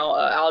Novice now,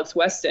 Alex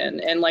Weston,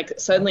 and like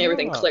suddenly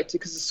everything clicked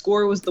because the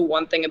score was the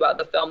one thing about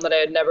the film that I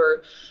had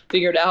never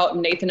figured out.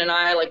 And Nathan and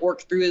I like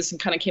worked through this and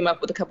kind of came up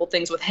with a couple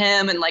things with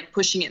him and like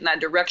pushing it in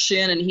that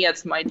direction. And he had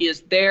some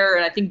ideas there,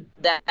 and I think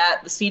that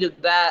the seed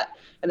of that,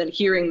 and then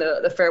hearing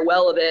the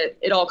farewell of it,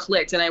 it all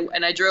clicked.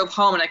 And I drove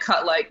home and I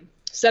cut like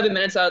 7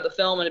 minutes out of the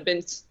film, and it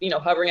had been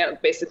hovering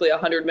at basically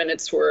 100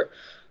 minutes for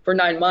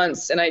 9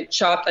 months. And I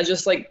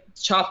just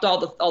chopped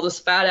all this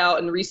fat out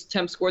and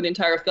temp scored the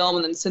entire film,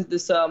 and then sent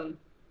this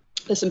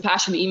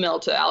impassioned email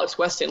to Alex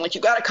Weston, like, you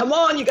gotta come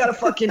on, you gotta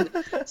fucking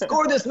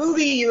score this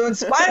movie, you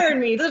inspired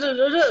me.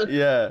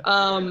 Yeah.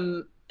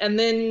 And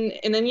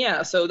then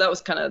yeah, so that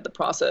was kind of the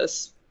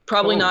process.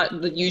 Probably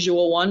not the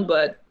usual one,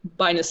 but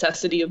by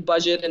necessity of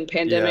budget and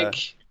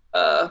pandemic.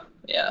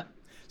 Yeah.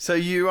 So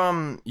you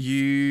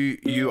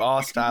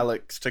asked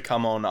Alex to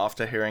come on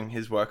after hearing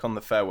his work on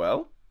The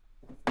Farewell?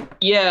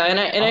 Yeah, and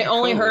I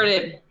only heard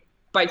it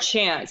by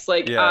chance.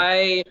 Like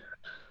I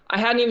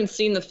hadn't even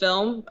seen the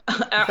film,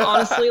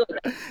 honestly.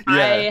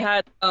 I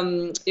had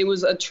it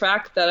was a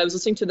track that I was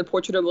listening to, the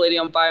Portrait of a Lady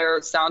on Fire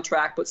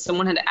soundtrack, but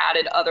someone had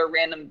added other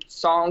random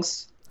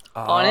songs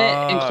on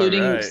it,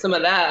 including some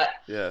of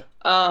that. Yeah.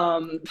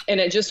 And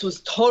it just was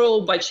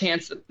total by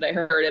chance that I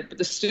heard it. But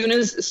as soon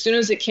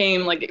as it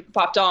came, like it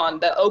popped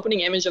on, the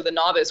opening image of The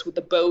Novice with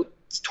the boat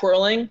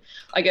twirling,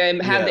 like I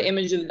had the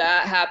image of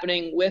that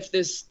happening with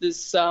this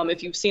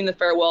if you've seen The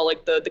Farewell,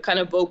 like the kind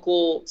of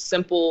vocal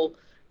simple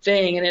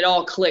thing, and it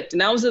all clicked.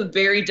 And that was a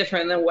very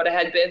different than what I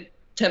had been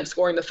temp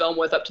scoring the film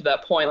with up to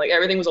that point. Like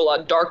everything was a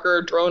lot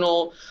darker,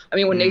 dronal. I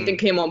mean, when Nathan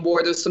came on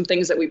board, there's some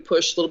things that we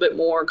pushed a little bit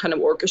more kind of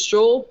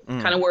orchestral,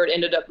 kind of where it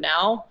ended up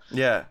now.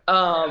 Yeah.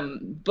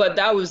 But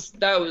that was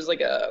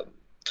like a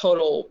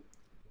total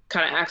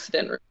kind of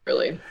accident,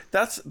 really.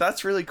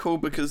 That's really cool,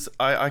 because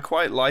I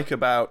quite like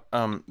about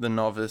The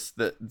Novice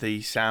that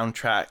the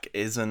soundtrack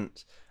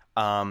isn't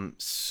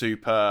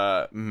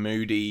super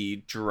moody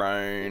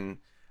drone,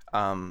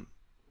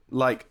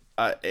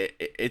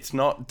 it's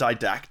not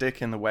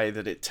didactic in the way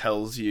that it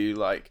tells you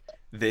like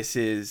this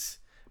is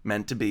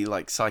meant to be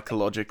like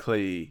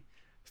psychologically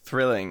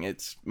thrilling.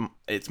 It's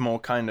more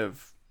kind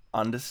of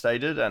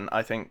understated, and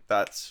I think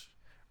that's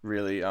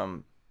really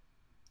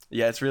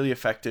it's really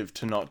effective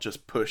to not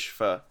just push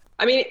for.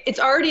 I mean,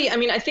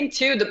 I think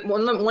too,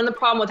 one of the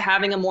problem with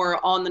having a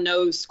more on the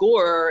nose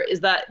score is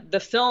that the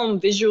film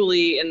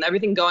visually and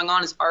everything going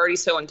on is already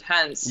so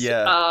intense.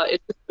 Yeah.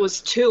 It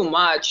was too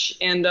much.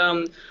 And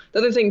the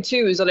other thing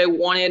too is that I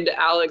wanted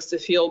Alex to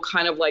feel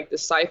kind of like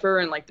this cipher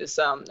and like this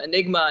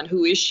enigma, and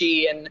who is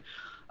she, and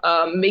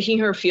making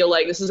her feel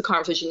like, this is a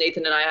conversation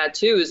Nathan and I had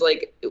too, is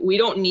like, we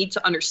don't need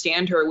to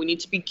understand her, we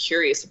need to be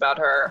curious about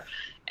her.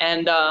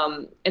 And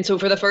so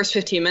for the first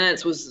 15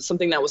 minutes was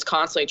something that was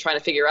constantly trying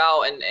to figure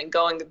out, and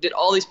did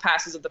all these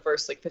passes of the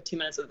first like 15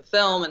 minutes of the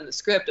film and the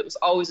script. It was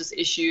always this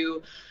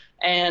issue.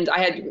 And I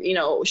had,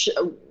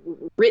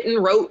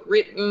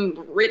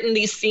 written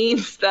these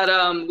scenes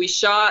that we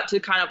shot to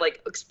kind of like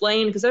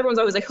explain, because everyone's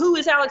always like, who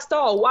is Alex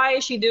Dahl? Why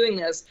is she doing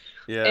this?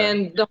 Yeah.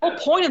 And the whole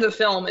point of the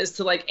film is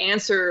to like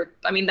answer,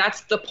 I mean,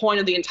 that's the point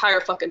of the entire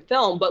fucking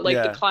film, but like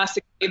the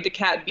classic Save the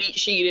Cat beat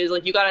sheet is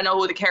like, you got to know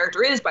who the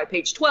character is by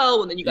page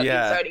 12, and then you got the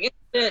exciting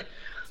incident.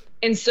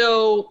 And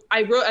so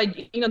I wrote,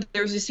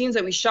 there's these scenes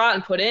that we shot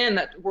and put in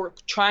that were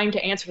trying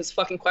to answer this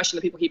fucking question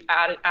that people keep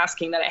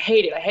asking that I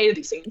hated. I hated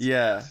these scenes.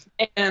 Yeah.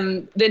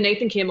 And then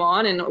Nathan came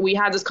on and we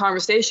had this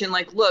conversation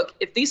like, look,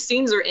 if these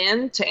scenes are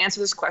in to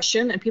answer this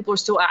question and people are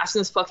still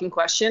asking this fucking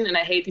question and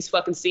I hate these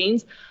fucking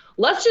scenes,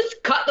 let's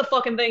just cut the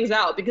fucking things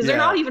out, because they're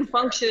not even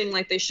functioning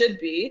like they should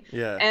be.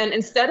 Yeah. And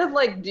instead of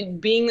like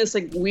being this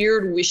like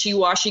weird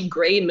wishy-washy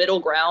gray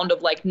middle ground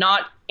of like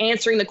not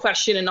answering the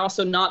question and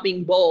also not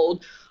being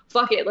bold,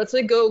 fuck it, let's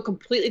like go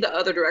completely the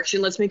other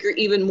direction. Let's make her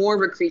even more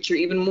of a creature,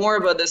 even more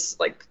of this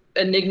like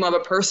enigma of a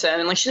person.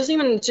 And like she doesn't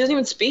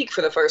even speak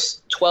for the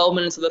first 12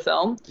 minutes of the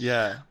film.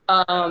 Yeah.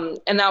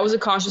 And that was a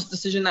conscious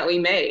decision that we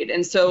made.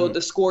 And so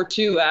the score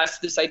too asks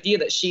this idea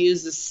that she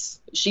is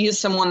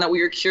someone that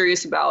we are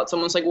curious about. It's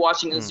almost like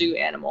watching a zoo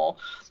animal.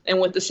 And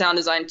with the sound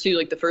design too,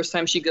 like the first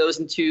time she goes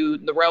into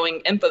the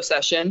rowing info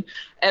session,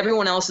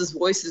 everyone else's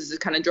voices is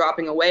kind of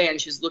dropping away,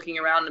 and she's looking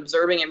around and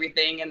observing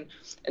everything.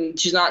 And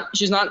she's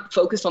not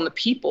focused on the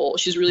people.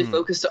 She's really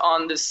focused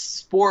on this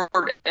sport,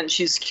 and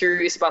she's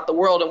curious about the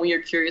world, and we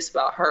are curious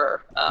about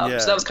her.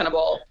 So that was kind of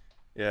all,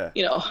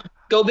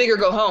 go big or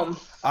go home.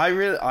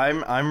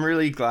 I'm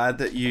really glad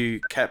that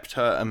you kept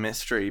her a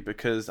mystery,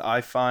 because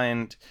I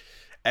find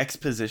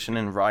exposition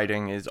in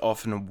writing is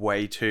often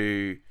way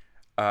too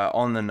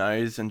on the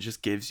nose and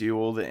just gives you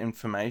all the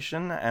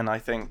information. And I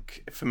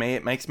think for me,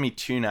 it makes me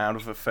tune out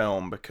of a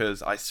film,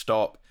 because I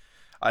stop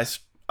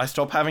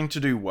having to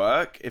do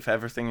work if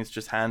everything is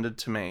just handed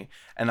to me.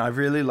 And I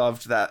really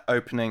loved that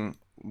opening,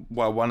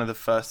 one of the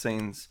first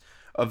scenes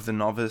of The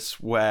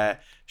Novice, where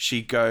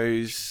she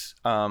goes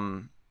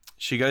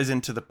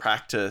into the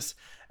practice,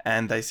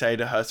 and they say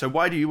to her, "So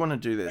why do you want to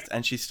do this?"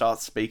 And she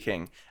starts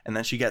speaking, and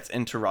then she gets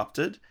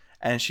interrupted,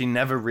 and she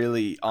never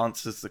really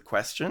answers the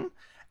question.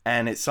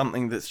 And it's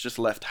something that's just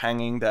left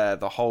hanging there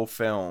the whole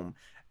film.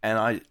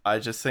 And I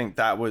just think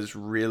that was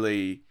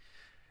really,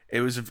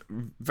 it was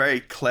very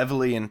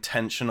cleverly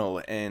intentional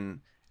it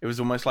was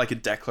almost like a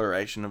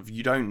declaration of,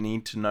 you don't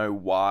need to know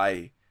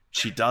why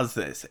she does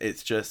this.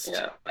 It's just...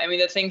 Yeah. I mean,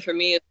 the thing for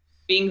me is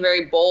being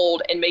very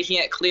bold and making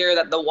it clear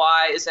that the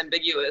why is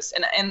ambiguous.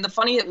 And the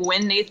funny,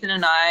 when Nathan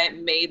and I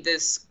made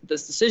this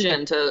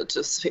decision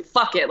to say,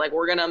 fuck it, like,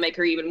 we're going to make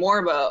her even more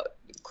of a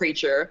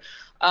creature,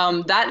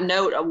 that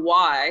note of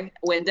why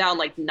went down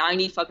like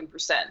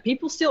 90%.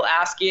 People still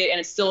ask it, and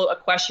it's still a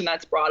question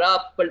that's brought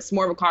up, but it's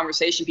more of a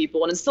conversation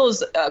people, and it still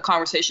is a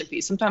conversation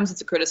piece. Sometimes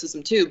it's a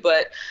criticism too,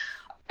 but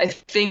I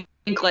think,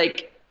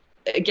 like,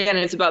 again,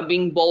 it's about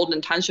being bold and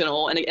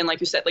intentional, and like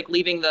you said, like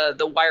leaving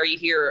the why are you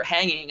here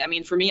hanging. I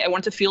mean, for me, I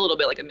want it to feel a little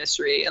bit like a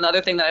mystery.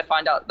 Another thing that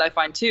I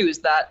find too is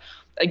that,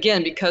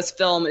 again, because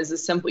film is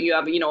as simple, you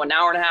have, an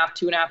hour and a half,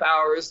 2.5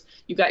 hours,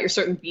 you've got your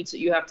certain beats that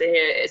you have to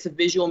hit. It's a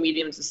visual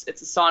medium, it's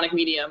a sonic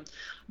medium,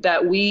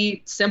 that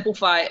we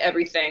simplify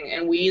everything,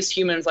 and we as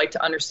humans like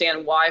to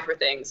understand why for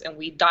things, and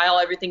we dial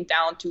everything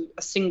down to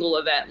a single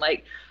event.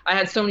 Like, I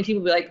had so many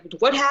people be like,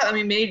 what happened?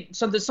 I mean,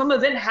 some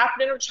event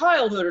happened in her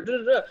childhood, or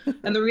da-da-da.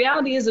 And the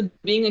reality is, of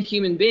being a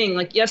human being,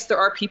 like, yes, there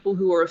are people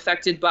who are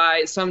affected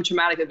by some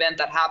traumatic event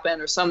that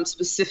happened, or some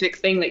specific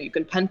thing that you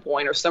can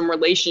pinpoint, or some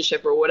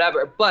relationship or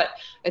whatever. But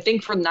I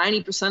think for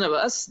 90% of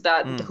us,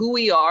 that who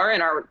we are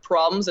and our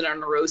problems and our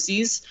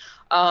neuroses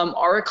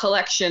are a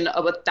collection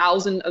of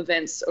 1,000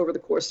 events over the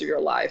course of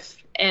your life.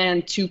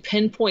 And to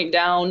pinpoint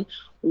down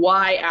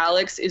why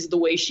Alex is the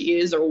way she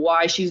is, or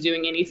why she's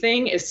doing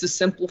anything, is to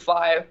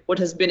simplify what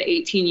has been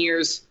 18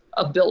 years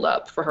of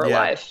build-up for her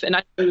life. And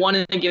I don't want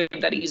to give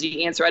that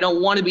easy answer. I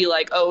don't want to be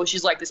like, oh,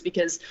 she's like this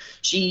because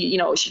she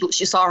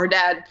saw her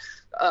dad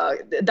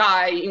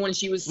die when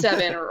she was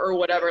 7 or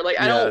whatever. Like,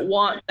 I don't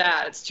want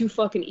that. It's too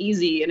fucking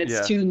easy, and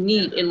it's too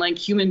neat. And like,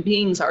 human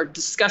beings are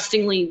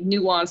disgustingly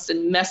nuanced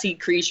and messy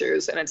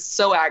creatures, and it's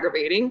so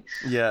aggravating.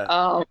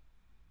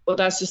 But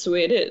that's just the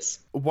way it is.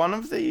 One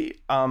of the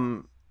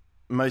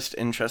most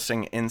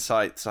interesting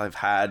insights I've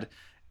had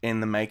in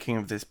the making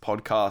of this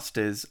podcast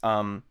is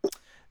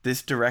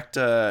this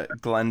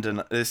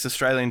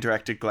Australian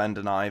director,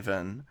 Glendon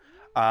Ivan.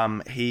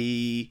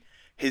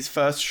 His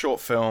first short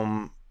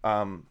film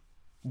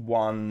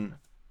won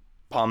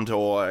Palme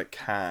d'Or at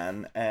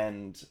Cannes,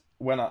 and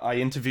when I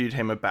interviewed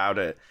him about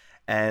it,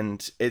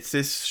 and it's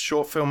this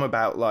short film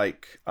about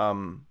like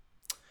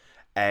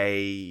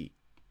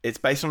it's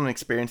based on an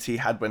experience he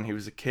had when he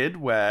was a kid,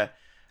 where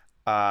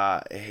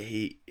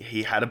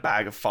he had a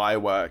bag of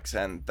fireworks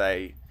and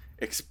they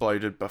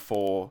exploded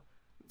before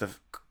the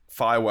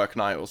firework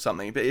night or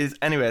something. But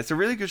anyway, it's a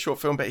really good short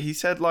film. But he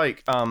said,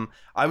 like,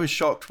 I was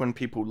shocked when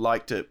people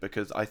liked it,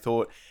 because I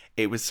thought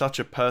it was such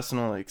a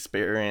personal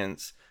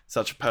experience,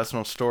 such a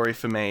personal story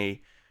for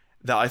me,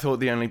 that I thought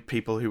the only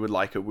people who would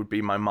like it would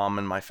be my mom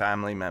and my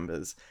family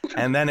members.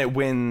 And then it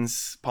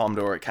wins Palme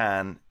d'Or at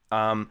Cannes.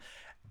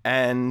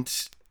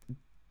 And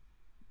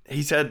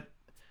he said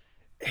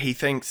he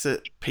thinks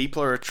that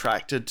people are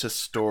attracted to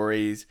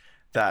stories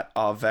that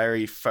are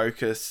very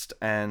focused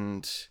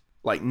and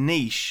like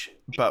niche,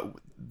 but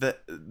that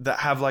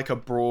have like a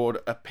broad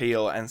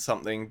appeal, and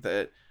something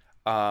that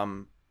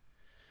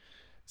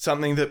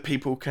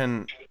people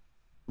can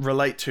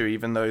relate to,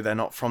 even though they're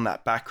not from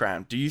that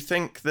background. Do you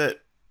think that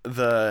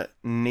the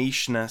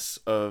nicheness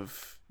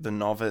of The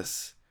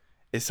Novice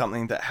is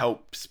something that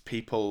helps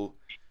people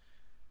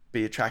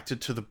be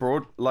attracted to the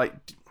broad, like,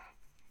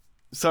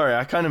 sorry,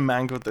 I kind of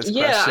mangled this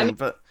question,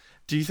 but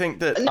do you think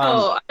that...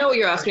 No, I know what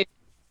you're asking.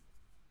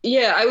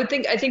 Yeah, I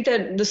think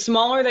that the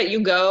smaller that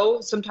you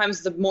go,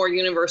 sometimes the more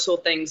universal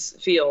things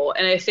feel.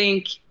 And I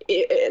think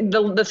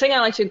the thing I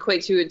like to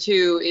equate to it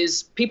too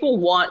is people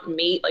want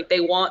meat, like they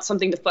want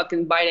something to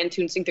fucking bite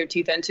into and sink their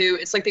teeth into.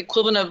 It's like the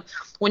equivalent of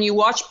when you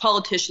watch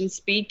politicians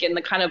speak and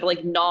the kind of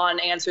like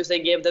non-answers they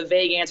give, the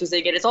vague answers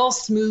they get. It's all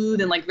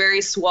smooth and like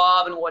very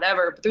suave and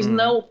whatever, but there's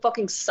no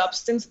fucking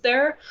substance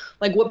there.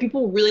 Like what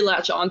people really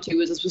latch onto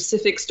is a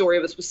specific story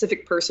of a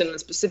specific person and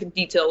specific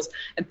details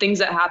and things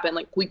that happen.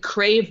 Like we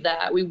crave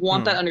that. We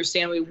want that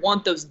understanding. We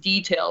want those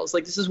details.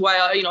 Like this is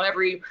why, you know,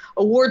 every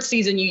award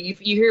season you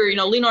hear, you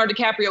know, Leonardo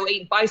DiCaprio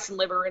ate bison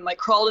liver and like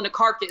crawled in a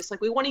carcass.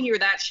 Like we want to hear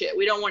that shit.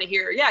 We don't want to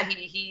hear, yeah,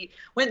 he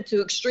went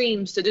to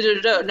extremes to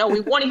da-da-da-da. No, we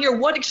want to hear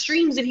what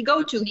extremes did he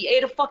go to? He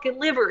ate a fucking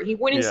liver. He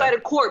went inside a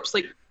corpse.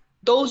 Like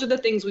those are the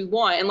things we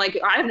want. And like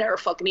I've never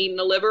fucking eaten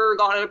a liver or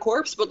gone in a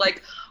corpse, but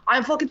like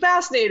I'm fucking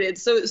fascinated.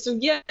 So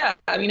yeah,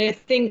 I mean, I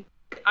think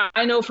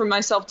I know for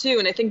myself too,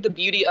 and I think the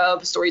beauty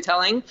of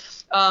storytelling,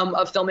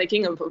 of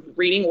filmmaking, of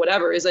reading,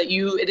 whatever, is that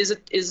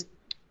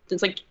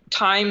it's like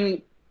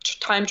time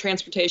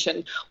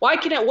transportation.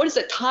 What is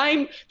it?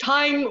 Time,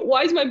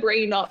 why is my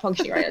brain not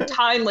functioning right now?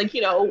 Time, like,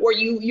 you know, where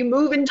you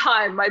move in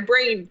time. My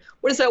brain,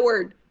 what is that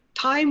word?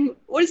 Time,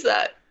 what is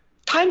that?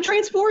 Time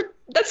transport?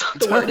 That's not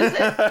the word, is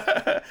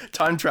it?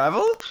 Time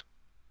travel?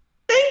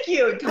 Thank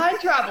you. Time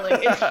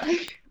traveling.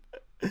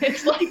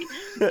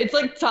 It's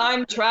like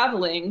time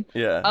traveling.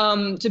 Yeah.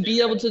 To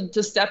be able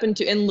to step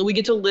into, and we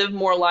get to live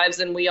more lives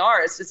than we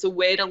are. It's a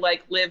way to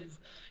like live.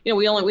 You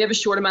know, we have a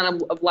short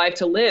amount of life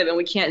to live, and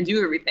we can't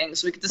do everything.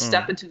 So we get to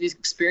step into these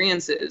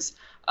experiences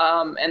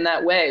in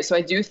that way. So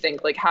I do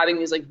think like having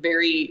these like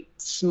very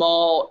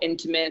small,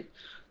 intimate,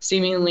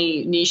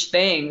 seemingly niche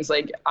things,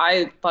 like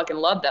I fucking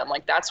love them.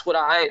 Like that's what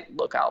I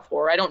look out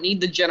for. I don't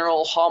need the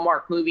general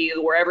Hallmark movie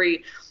where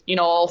every, you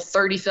know, all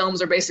 30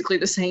 films are basically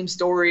the same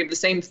story of the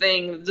same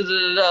thing.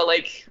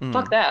 Like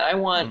fuck that. I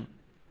want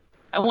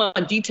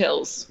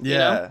details.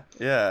 Yeah,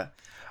 you know?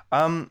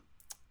 Yeah.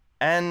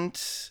 And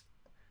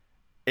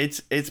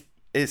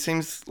it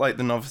seems like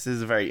The Novice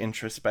is a very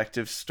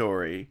introspective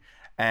story,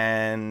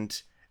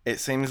 and it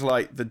seems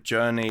like the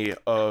journey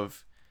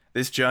of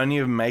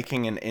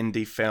making an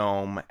indie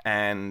film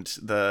and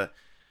the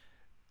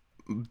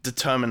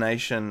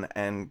determination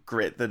and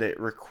grit that it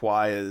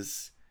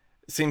requires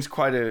seems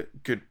quite a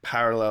good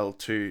parallel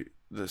to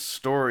the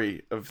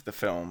story of the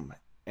film,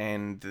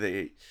 and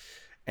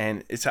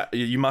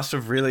you must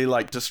have really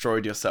like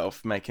destroyed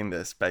yourself making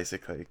this,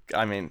 basically.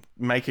 I mean,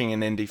 making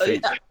an indie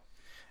feature.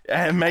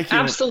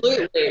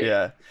 Absolutely.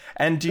 Yeah.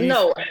 And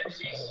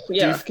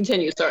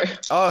continue, sorry.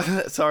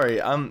 Oh,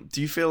 sorry.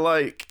 Do you feel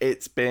like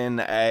it's been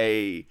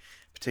a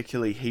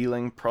particularly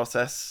healing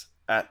process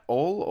at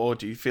all, or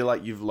do you feel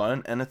like you've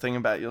learned anything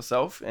about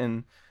yourself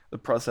in the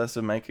process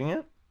of making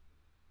it?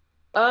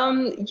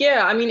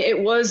 Yeah, I mean,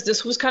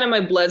 this was kind of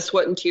my blood,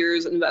 sweat, and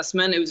tears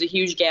investment. It was a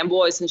huge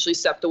gamble. I essentially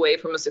stepped away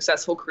from a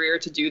successful career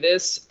to do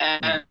this,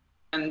 and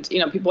you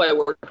know, people I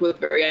worked with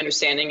very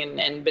understanding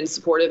and been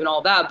supportive and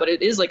all that, but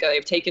it is like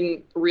I've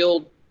taken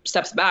real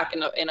steps back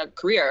in a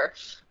career.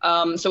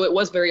 So it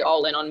was very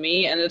all in on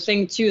me. And the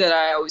thing too that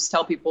I always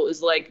tell people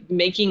is like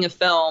making a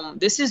film,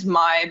 this is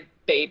my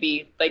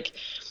baby. Like,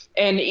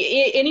 and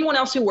anyone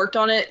else who worked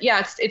on it,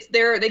 yeah, it's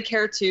there, they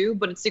care too,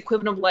 but it's the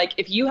equivalent of like,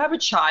 if you have a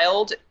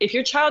child, if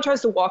your child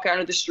tries to walk out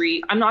into the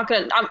street,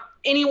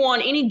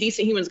 any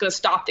decent human is going to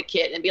stop the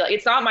kid and be like,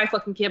 it's not my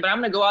fucking kid, but I'm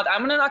going to go out.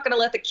 Not going to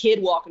let the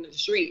kid walk into the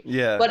street.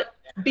 Yeah. But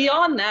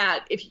beyond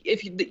that,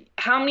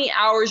 how many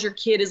hours your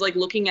kid is like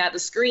looking at the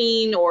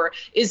screen, or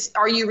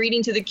are you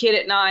reading to the kid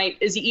at night?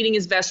 Is he eating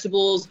his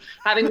vegetables,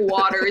 having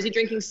water? Is he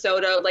drinking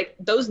soda? Like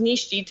those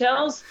niche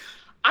details,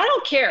 I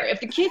don't care. If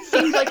the kid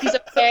seems like he's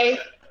okay,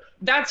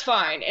 that's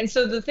fine. And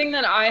so the thing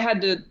that I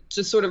had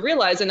to sort of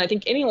realize, and I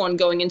think anyone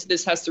going into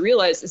this has to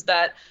realize, is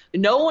that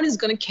no one is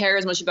going to care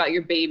as much about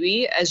your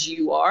baby as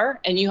you are.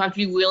 And you have to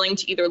be willing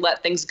to either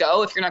let things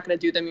go if you're not going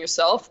to do them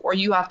yourself, or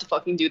you have to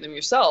fucking do them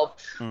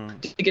yourself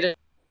to get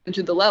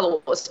into the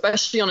level,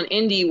 especially on an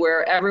indie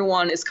where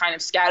everyone is kind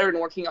of scattered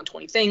and working on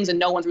 20 things and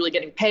no one's really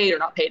getting paid or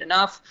not paid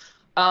enough.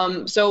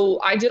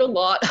 So I did a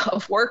lot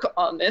of work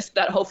on this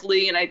that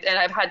hopefully, and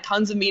I've had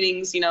tons of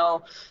meetings, you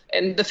know,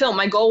 and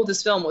my goal with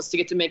this film was to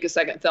get to make a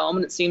second film.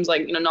 And it seems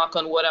like, you know, knock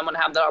on wood, I'm going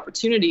to have that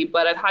opportunity,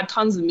 but I've had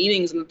tons of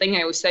meetings. And the thing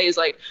I always say is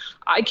like,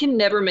 I can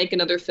never make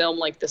another film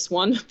like this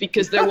one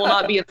because there will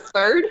not be a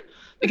third,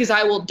 because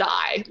I will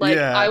die. Like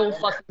I will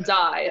fucking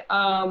die.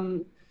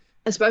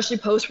 Especially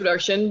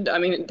post-production. I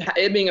mean,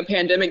 it being a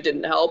pandemic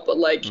didn't help, but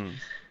like,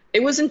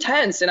 it was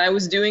intense. And I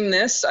was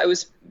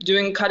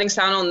doing cutting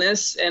sound on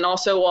this, and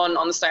also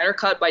on the Snyder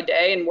Cut by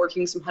day, and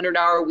working some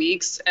 100-hour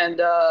weeks,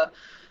 and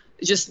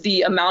just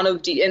the amount of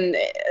and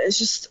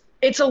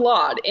it's a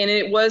lot, and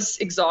it was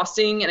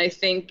exhausting. And I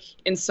think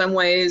in some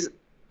ways,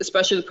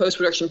 especially the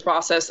post-production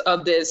process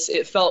of this,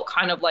 it felt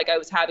kind of like I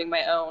was having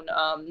my own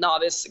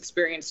Novice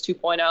experience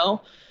 2.0.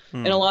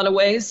 in a lot of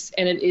ways.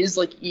 And it is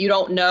like, you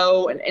don't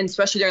know, and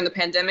especially during the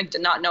pandemic,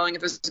 not knowing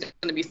if there's going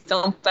to be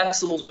film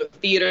festivals or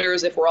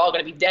theaters, if we're all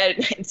going to be dead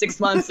in 6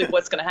 months, like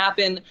what's going to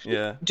happen.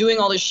 Yeah. Doing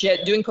all this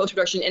shit, doing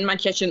post-production in my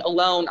kitchen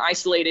alone,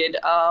 isolated.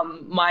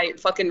 My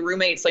fucking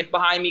roommates like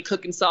behind me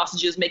cooking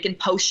sausages, making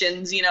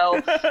potions, you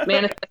know,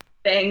 manifesting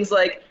things.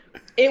 Like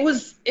it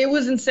was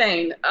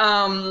insane.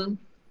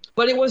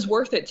 But it was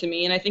worth it to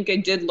me. And I think I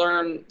did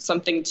learn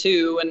something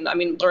too. And I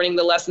mean, learning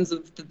the lessons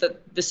of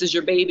this is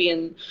your baby,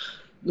 and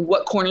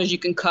what corners you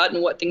can cut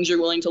and what things you're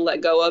willing to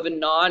let go of and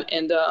not.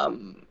 And,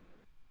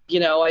 you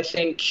know, I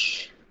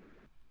think,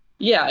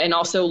 yeah. And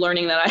also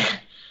learning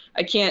that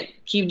I can't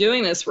keep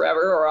doing this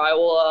forever, or I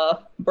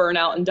will burn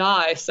out and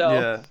die.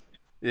 So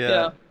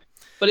yeah.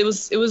 But it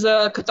was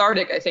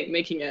cathartic, I think,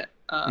 making it.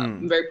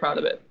 I'm very proud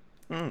of it.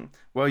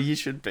 Well, you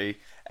should be.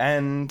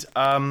 And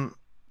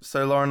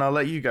so Lauren, I'll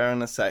let you go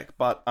in a sec.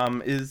 But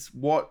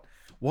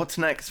what's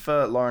next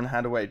for Lauren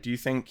Hadaway? Do you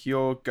think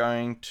you're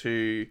going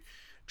to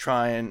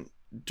try and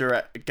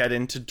get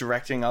into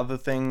directing other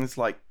things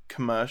like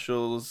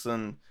commercials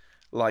and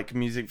like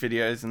music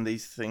videos and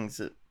these things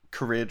that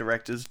career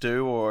directors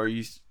do, or are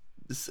you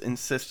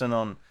insistent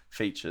on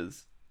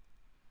features?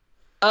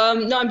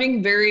 No, I'm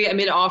being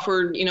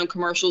offered, you know,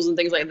 commercials and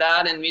things like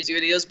that and music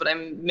videos, but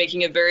I'm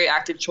making a very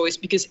active choice,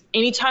 because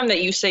anytime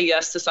that you say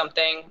yes to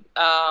something,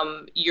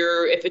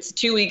 if it's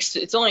 2 weeks,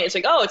 it's only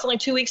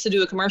 2 weeks to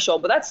do a commercial,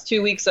 but that's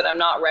 2 weeks that I'm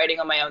not writing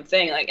on my own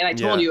thing. Like, and I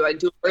told you I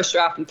do a first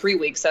draft in 3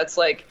 weeks. That's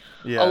like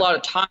a lot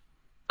of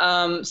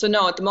time. So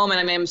no, at the moment,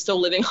 I'm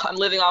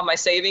living off my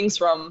savings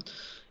from,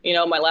 you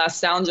know, my last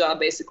sound job.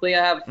 Basically,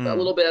 I have a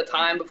little bit of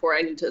time before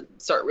I need to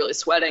start really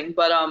sweating,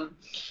 but,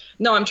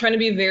 no, I'm trying to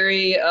be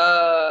very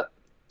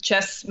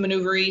chess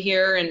maneuvery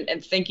here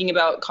and thinking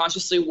about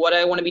consciously what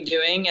I want to be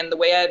doing. And the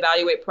way I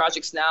evaluate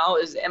projects now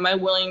is, am I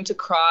willing to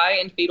cry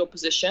in fetal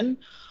position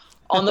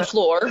on the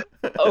floor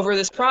over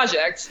this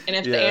project? And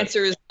if the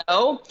answer is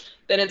no,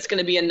 then it's going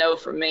to be a no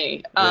for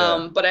me.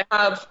 But I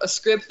have a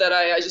script that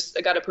I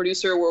got a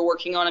producer we're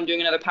working on. I'm doing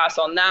another pass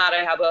on that.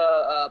 I have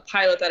a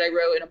pilot that I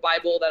wrote in a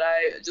Bible that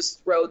I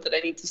just wrote that I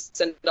need to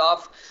send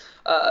off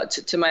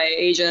to my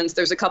agents.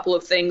 There's a couple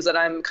of things that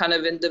I'm kind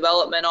of in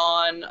development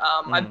on.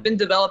 I've been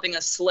developing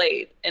a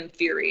slate in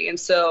theory. And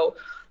so,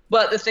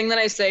 but the thing that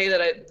I say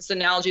this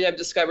analogy that I've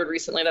discovered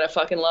recently that I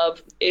fucking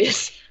love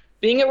is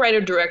being a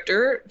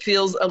writer-director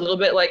feels a little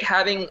bit like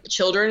having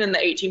children in the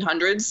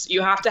 1800s.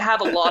 You have to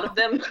have a lot of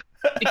them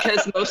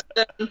because most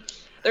of them,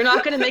 they're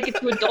not going to make it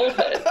to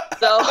adulthood.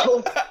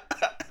 So,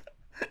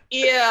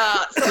 yeah.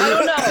 So I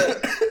don't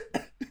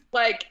know.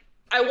 Like,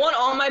 I want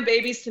all my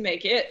babies to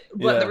make it,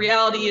 but the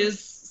reality is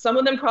some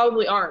of them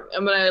probably aren't. I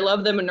mean, I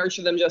love them and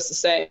nurture them just the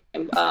same.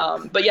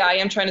 But yeah, I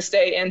am trying to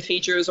stay in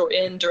features or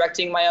in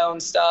directing my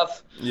own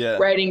stuff,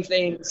 writing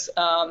things,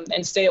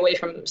 and stay away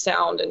from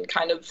sound and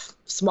kind of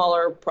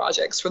smaller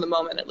projects for the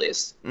moment, at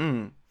least.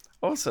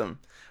 Awesome.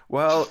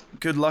 Well,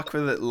 good luck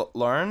with it,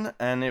 Lauren.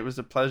 And it was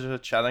a pleasure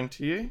chatting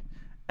to you.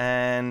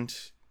 And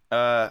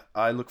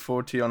I look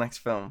forward to your next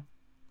film.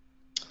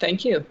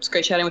 Thank you. It's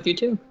great chatting with you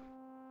too.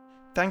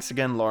 Thanks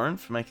again, Lauren,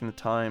 for making the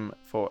time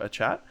for a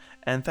chat.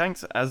 And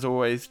thanks, as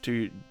always,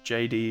 to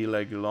JD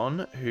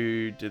Legulon,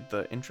 who did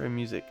the intro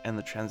music and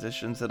the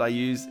transitions that I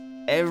use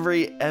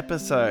every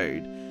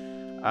episode.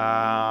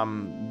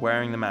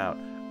 Wearing them out.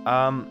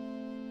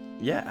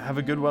 Yeah, have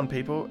a good one,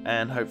 people,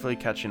 and hopefully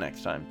catch you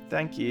next time.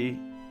 Thank you.